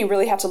that's when you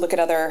really have to look at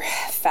other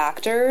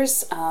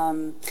factors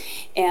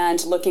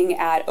and looking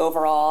at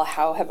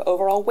how have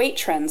overall weight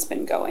trends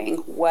been going?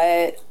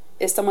 What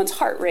is someone's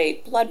heart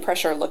rate, blood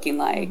pressure looking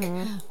like?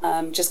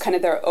 Just kind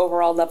of their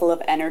overall level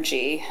of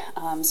energy.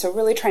 So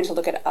really trying to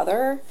look at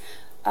other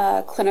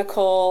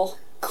clinical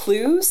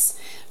clues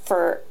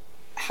for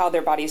how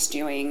their body's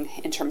doing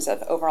in terms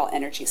of overall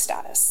energy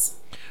status.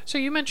 So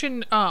you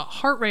mentioned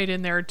heart rate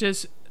in there.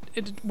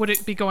 Would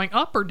it be going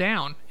up or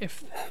down?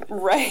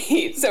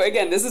 Right. So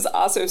again, this is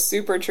also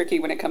super tricky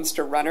when it comes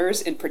to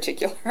runners in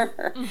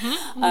particular,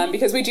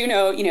 because we do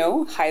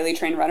know, highly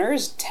trained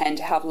runners tend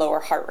to have lower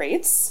heart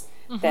rates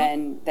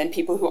than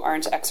people who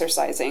aren't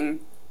exercising.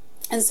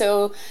 And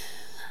so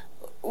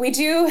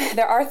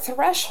there are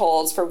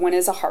thresholds for when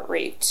is a heart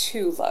rate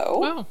too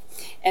low,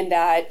 and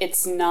that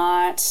it's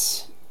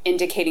not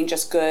indicating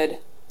just good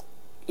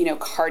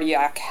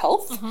cardiac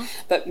health,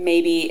 but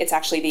maybe it's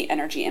actually the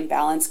energy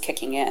imbalance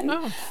kicking in.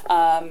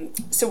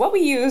 So what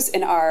we use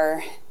in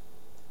our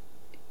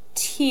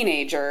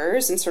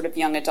teenagers and sort of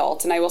young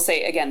adults, and I will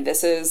say again,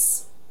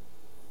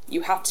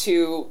 you have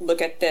to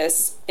look at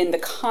this in the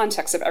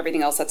context of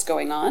everything else that's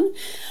going on,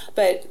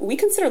 but we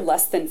consider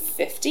less than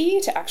 50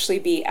 to actually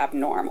be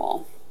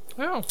abnormal.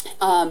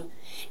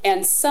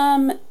 And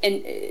some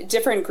in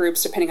different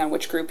groups, depending on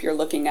which group you're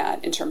looking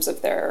at in terms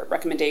of their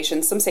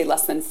recommendations, some say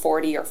less than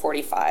 40 or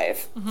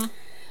 45.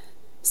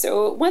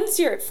 So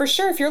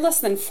if you're less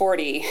than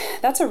 40,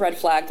 that's a red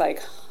flag,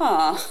 like,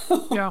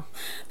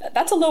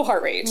 that's a low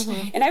heart rate.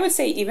 And I would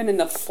say even in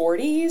the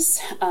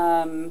 40s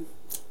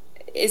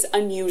is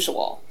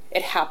unusual.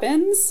 It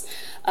happens,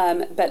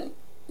 but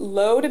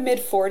low to mid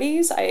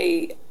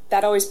 40s,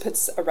 that always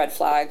puts a red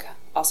flag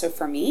also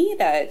for me,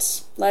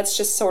 that let's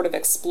just sort of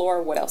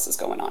explore what else is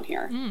going on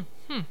here.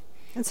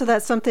 And so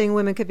that's something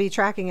women could be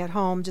tracking at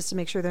home just to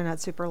make sure they're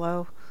not super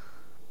low.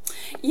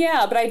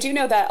 Yeah, but I do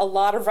know that a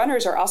lot of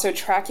runners are also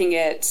tracking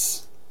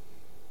it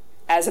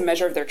as a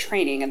measure of their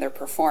training and their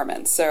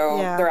performance. So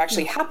they're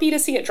actually happy to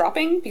see it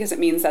dropping because it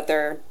means that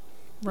they're,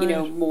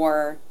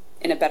 more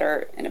in a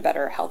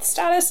better health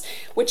status,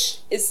 which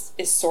is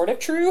sort of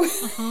true,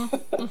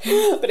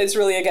 but it's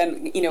really,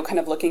 again, kind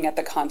of looking at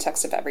the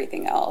context of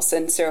everything else.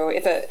 And so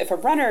if a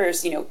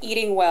runner's,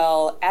 eating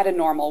well, at a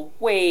normal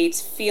weight,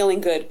 feeling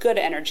good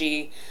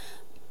energy,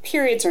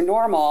 periods are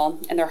normal,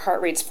 and their heart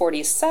rate's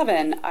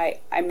 47,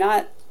 I'm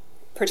not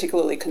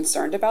particularly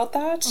concerned about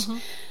that.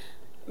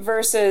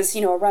 Versus,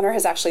 a runner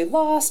has actually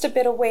lost a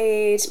bit of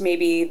weight,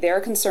 maybe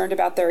they're concerned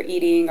about their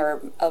eating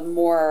or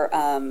more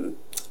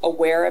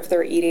aware of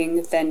their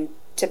eating than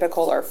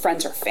typical, or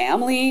friends or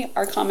family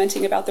are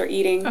commenting about their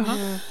eating.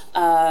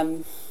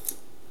 Then,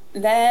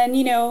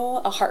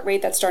 a heart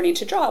rate that's starting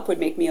to drop would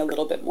make me a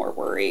little bit more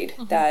worried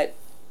that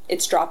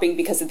it's dropping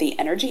because of the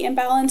energy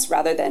imbalance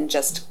rather than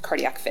just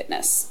cardiac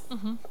fitness.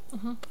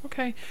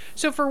 Okay.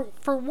 So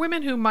for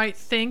women who might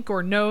think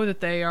or know that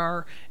they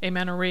are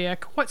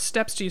amenorrheic, what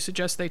steps do you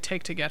suggest they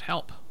take to get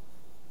help?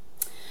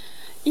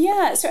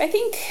 Yeah, so I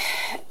think,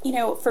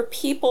 for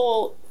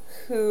people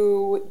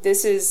who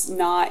this is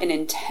not an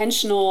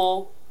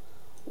intentional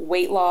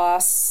weight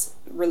loss,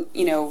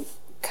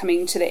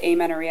 coming to the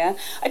amenorrhea,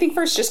 I think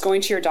first just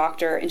going to your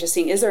doctor and just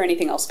seeing, is there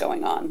anything else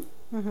going on?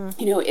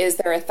 Is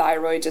there a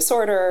thyroid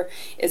disorder?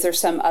 Is there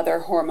some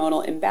other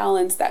hormonal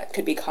imbalance that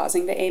could be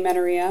causing the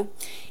amenorrhea?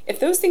 If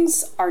those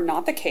things are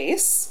not the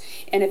case,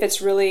 and if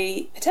it's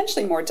really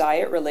potentially more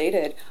diet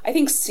related, I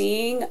think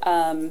seeing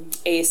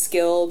a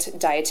skilled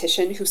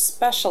dietitian who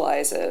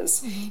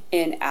specializes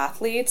in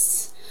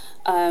athletes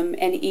and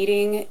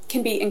eating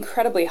can be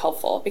incredibly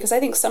helpful, because I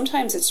think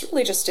sometimes it's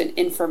really just an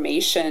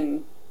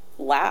information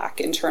lack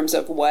in terms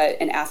of what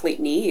an athlete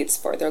needs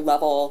for their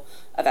level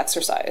of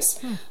exercise.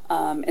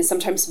 And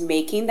sometimes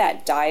making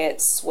that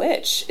diet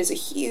switch is a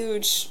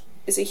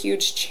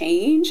huge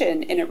change,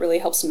 and it really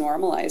helps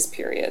normalize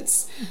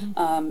periods.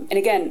 And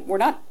again, we're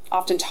not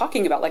often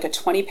talking about like a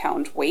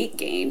 20-pound weight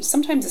gain.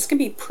 Sometimes this can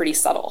be pretty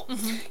subtle,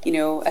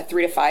 a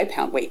 3 to 5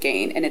 pound weight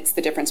gain, and it's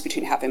the difference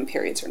between having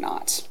periods or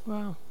not.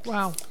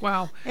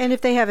 Wow. And if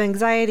they have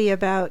anxiety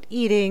about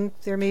eating,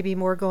 there may be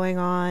more going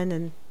on,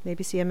 and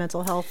maybe see a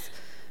mental health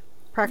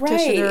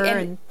practitioner.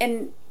 Right.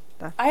 And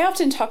I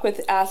often talk with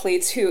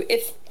athletes who,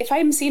 if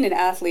I'm seeing an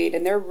athlete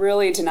and they're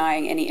really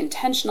denying any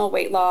intentional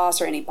weight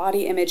loss or any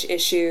body image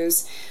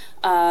issues,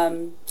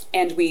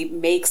 and we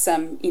make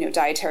some,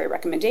 dietary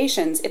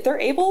recommendations, if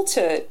they're able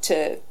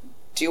to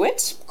do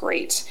it,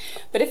 great.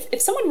 But if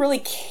someone really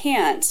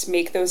can't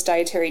make those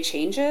dietary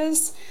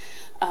changes,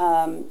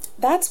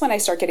 that's when I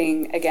start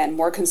getting, again,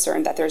 more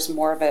concerned that there's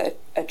more of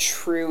a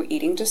true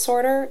eating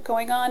disorder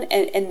going on.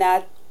 And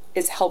that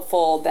is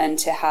helpful then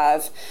to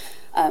have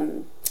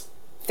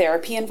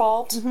therapy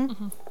involved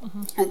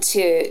and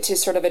to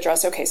sort of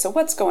address, okay, so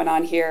what's going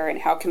on here, and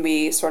how can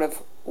we sort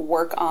of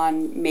work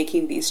on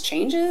making these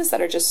changes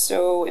that are just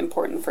so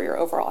important for your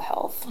overall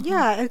health.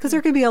 Yeah, because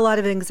there can be a lot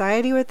of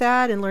anxiety with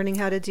that, and learning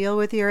how to deal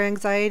with your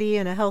anxiety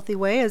in a healthy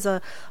way is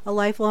a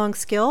lifelong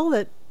skill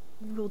that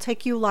will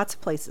take you lots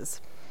of places.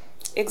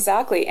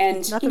 Exactly.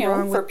 And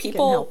for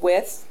people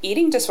with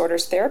eating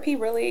disorders, therapy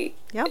really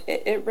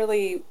it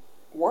really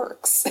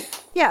works.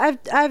 Yeah,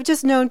 I've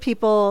just known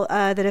people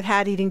that have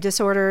had eating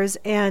disorders,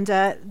 and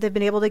they've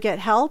been able to get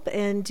help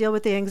and deal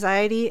with the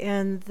anxiety,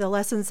 and the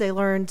lessons they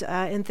learned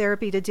in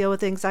therapy to deal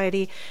with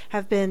anxiety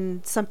have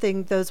been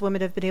something those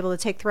women have been able to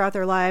take throughout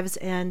their lives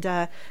and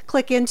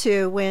click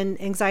into when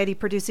anxiety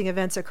producing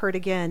events occurred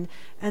again.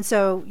 And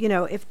so,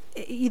 if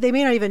they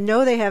may not even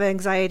know they have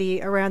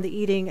anxiety around the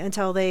eating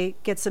until they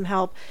get some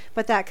help,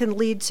 but that can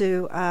lead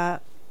to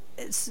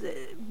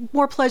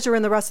more pleasure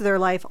in the rest of their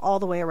life all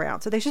the way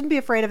around. So they shouldn't be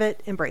afraid of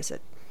it. Embrace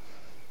it.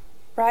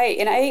 Right.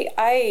 And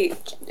I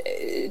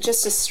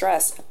just to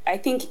stress, I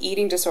think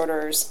eating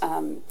disorders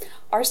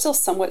are still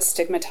somewhat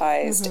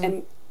stigmatized.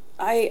 And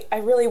I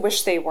really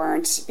wish they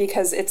weren't,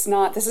 because this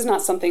is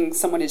not something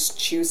someone is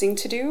choosing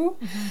to do.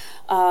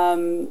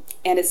 And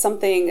it's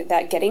something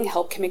that getting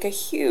help can make a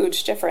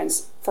huge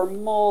difference for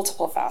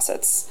multiple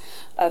facets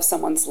of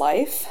someone's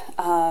life.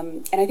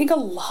 And I think a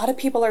lot of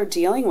people are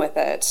dealing with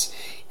it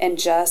and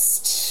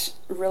just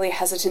really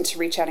hesitant to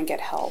reach out and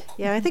get help.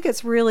 Yeah, I think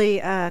it's really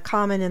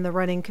common in the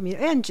running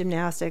community and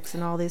gymnastics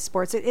and all these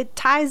sports. It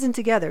ties in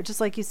together,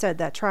 just like you said,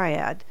 that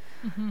triad.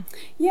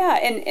 Yeah,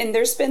 and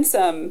there's been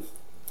some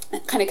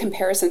kind of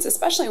comparisons,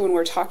 especially when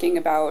we're talking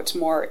about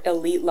more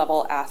elite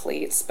level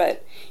athletes.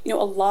 But, a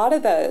lot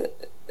of the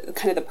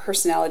kind of the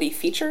personality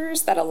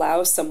features that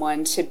allow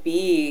someone to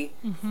be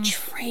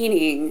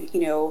training,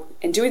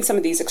 and doing some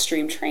of these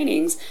extreme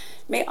trainings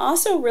may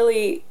also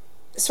really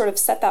sort of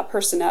set that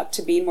person up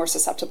to be more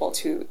susceptible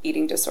to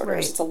eating disorders.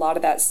 Right. It's a lot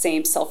of that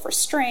same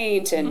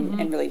self-restraint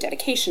and really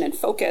dedication and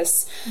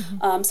focus.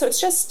 So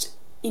it's just,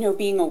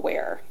 being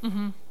aware.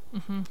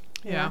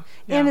 Yeah.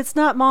 And it's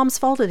not mom's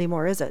fault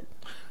anymore, is it?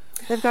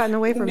 They've gotten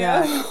away from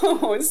that.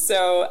 No.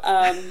 So,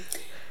 are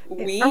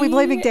we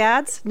blaming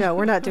dads? No,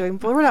 we're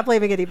not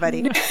blaming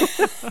anybody.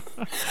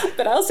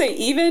 But I'll say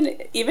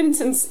even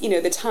since,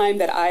 the time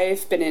that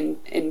I've been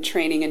in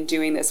training and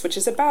doing this, which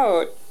is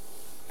about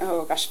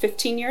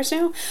 15 years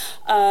now,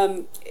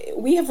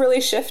 we have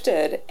really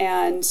shifted.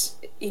 And,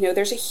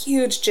 there's a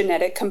huge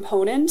genetic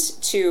component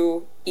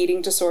to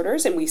eating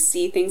disorders, and we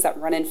see things that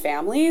run in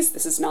families.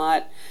 This is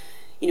not,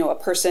 a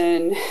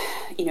person,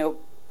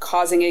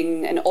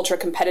 causing an ultra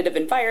competitive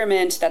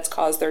environment that's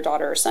caused their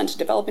daughter or son to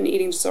develop an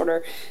eating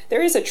disorder.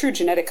 There is a true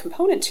genetic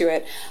component to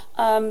it.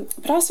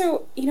 But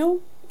also,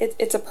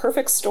 it's a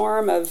perfect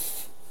storm of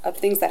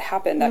things that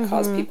happen that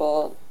cause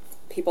people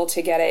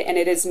to get it. And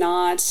it is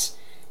not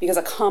because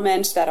a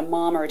comment that a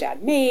mom or a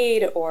dad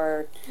made,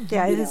 or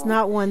it is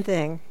not one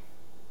thing.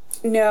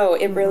 No,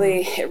 it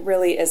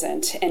really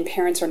isn't. And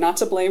parents are not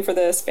to blame for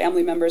this.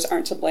 Family members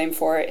aren't to blame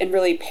for it. And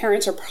really,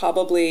 parents are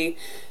probably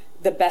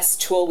the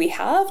best tool we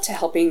have to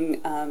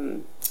helping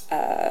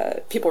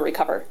people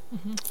recover.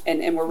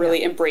 And we're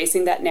really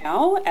embracing that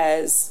now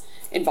as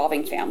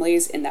involving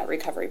families in that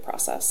recovery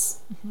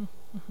process.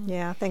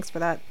 Yeah, thanks for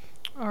that.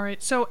 All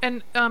right. So,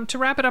 and to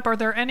wrap it up, are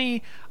there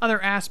any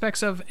other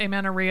aspects of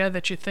amenorrhea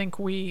that you think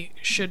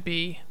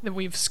that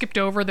we've skipped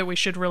over, that we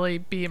should really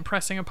be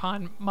impressing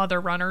upon mother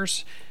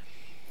runners?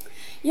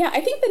 Yeah,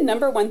 I think the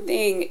number one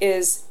thing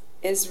is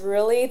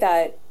really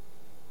that,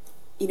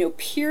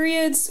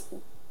 periods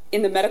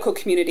in the medical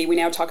community, we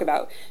now talk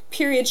about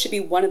periods should be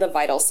one of the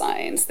vital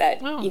signs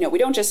that, we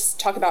don't just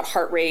talk about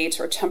heart rate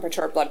or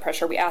temperature or blood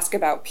pressure. We ask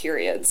about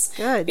periods.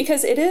 Good.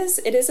 Because it is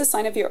a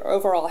sign of your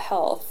overall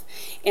health.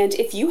 And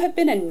if you have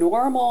been a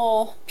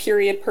normal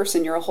period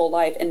person your whole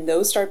life and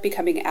those start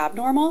becoming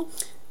abnormal,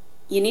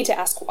 you need to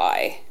ask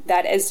why.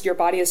 That is, your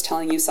body is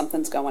telling you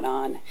something's going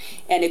on.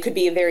 And it could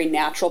be a very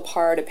natural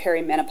part of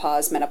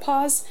perimenopause,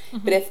 menopause.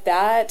 Mm-hmm. But if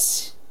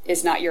that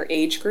is not your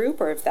age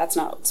group, or if that's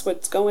not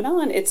what's going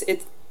on,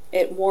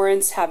 it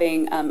warrants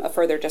having a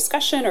further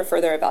discussion or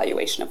further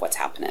evaluation of what's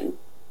happening.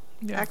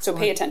 Yeah. So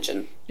pay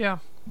attention. Yeah,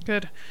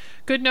 good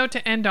note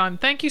to end on.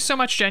 Thank you so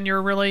much, Jen.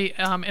 You're really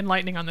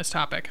enlightening on this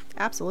topic.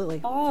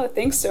 Absolutely. Oh,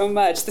 thanks so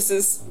much.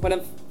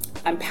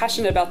 I'm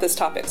passionate about this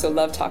topic, so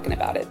love talking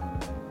about it.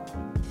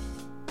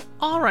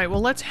 All right, well,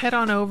 let's head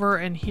on over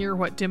and hear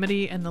what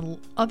Dimity and the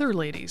other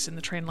ladies in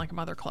the Train Like a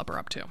Mother Club are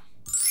up to.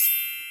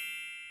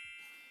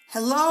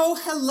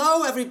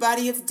 Hello,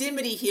 everybody. It's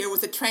Dimity here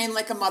with the Train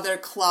Like a Mother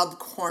Club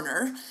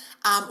Corner.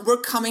 We're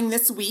coming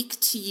this week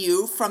to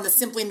you from the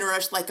Simply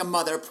Nourished Like a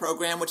Mother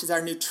program, which is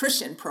our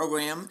nutrition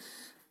program,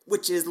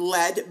 which is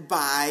led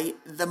by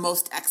the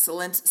most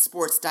excellent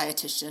sports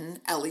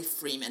dietitian, Ellie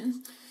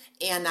Freeman.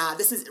 And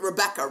this is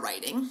Rebecca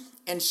writing,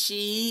 and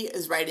she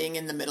is writing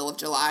in the middle of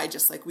July,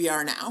 just like we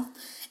are now.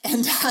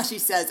 And she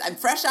says, I'm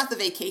fresh off the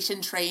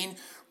vacation train,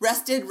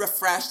 rested,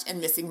 refreshed,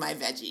 and missing my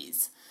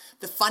veggies.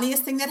 The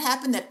funniest thing that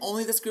happened that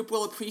only this group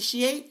will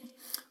appreciate,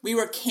 we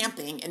were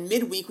camping, and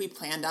midweek we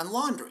planned on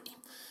laundry.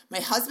 My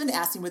husband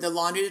asked me where the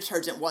laundry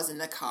detergent was in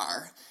the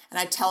car, and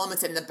I tell him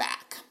it's in the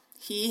back.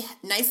 He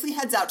nicely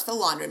heads out to the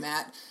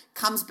laundromat,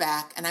 comes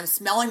back, and I'm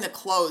smelling the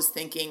clothes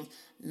thinking,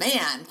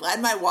 man, glad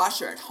my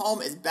washer at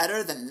home is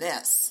better than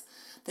this.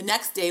 The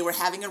next day, we're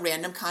having a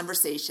random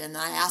conversation, and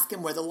I ask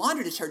him where the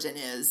laundry detergent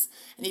is,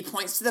 and he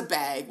points to the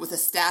bag with a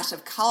stash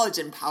of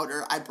collagen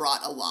powder I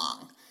brought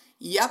along.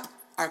 Yep,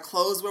 our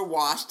clothes were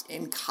washed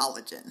in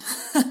collagen,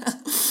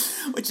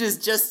 which is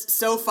just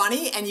so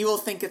funny, and you will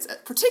think it's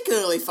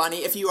particularly funny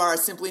if you are a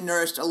Simply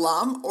Nourished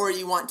alum or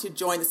you want to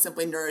join the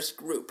Simply Nourished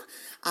group.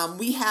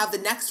 We have the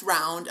next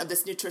round of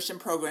this nutrition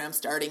program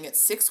starting at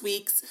 6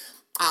 weeks.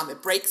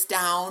 It breaks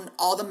down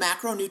all the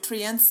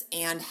macronutrients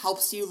and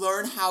helps you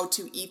learn how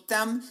to eat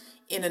them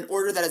in an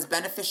order that is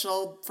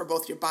beneficial for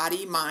both your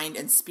body, mind,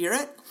 and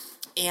spirit.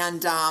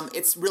 And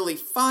it's really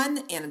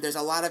fun, and there's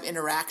a lot of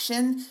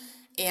interaction.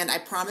 And I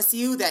promise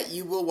you that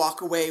you will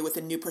walk away with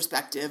a new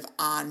perspective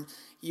on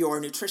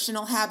your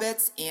nutritional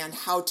habits and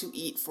how to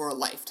eat for a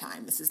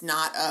lifetime. This is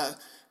not a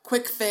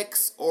quick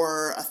fix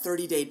or a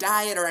 30-day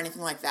diet or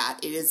anything like that.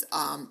 It is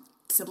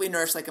Simply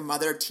Nourished Like a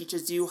Mother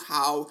teaches you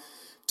how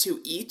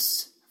to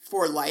eat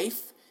for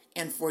life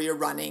and for your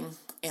running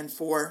and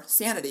for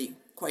sanity,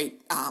 quite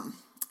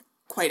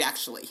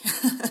actually.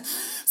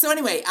 So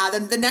anyway,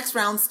 the next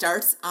round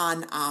starts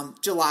on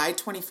July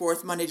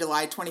 24th, Monday,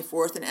 July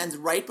 24th, and ends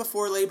right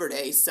before Labor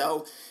Day.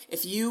 So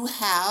if you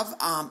have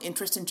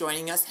interest in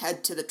joining us,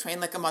 head to the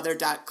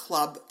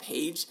trainlikeamother.club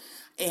page,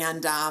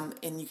 and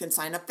you can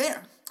sign up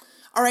there.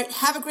 All right,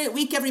 have a great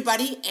week,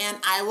 everybody, and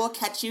I will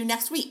catch you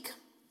next week.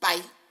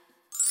 Bye.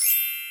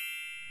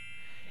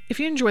 If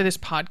you enjoy this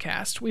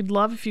podcast, we'd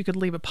love if you could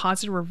leave a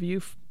positive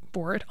review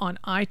for it on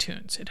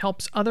iTunes. It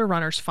helps other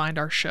runners find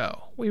our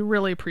show. We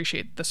really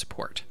appreciate the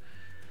support.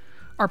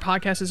 Our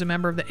podcast is a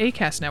member of the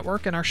ACAST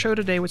network, and our show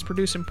today was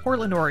produced in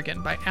Portland,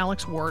 Oregon by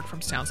Alex Ward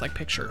from Sounds Like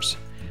Pictures.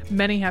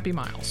 Many happy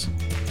miles.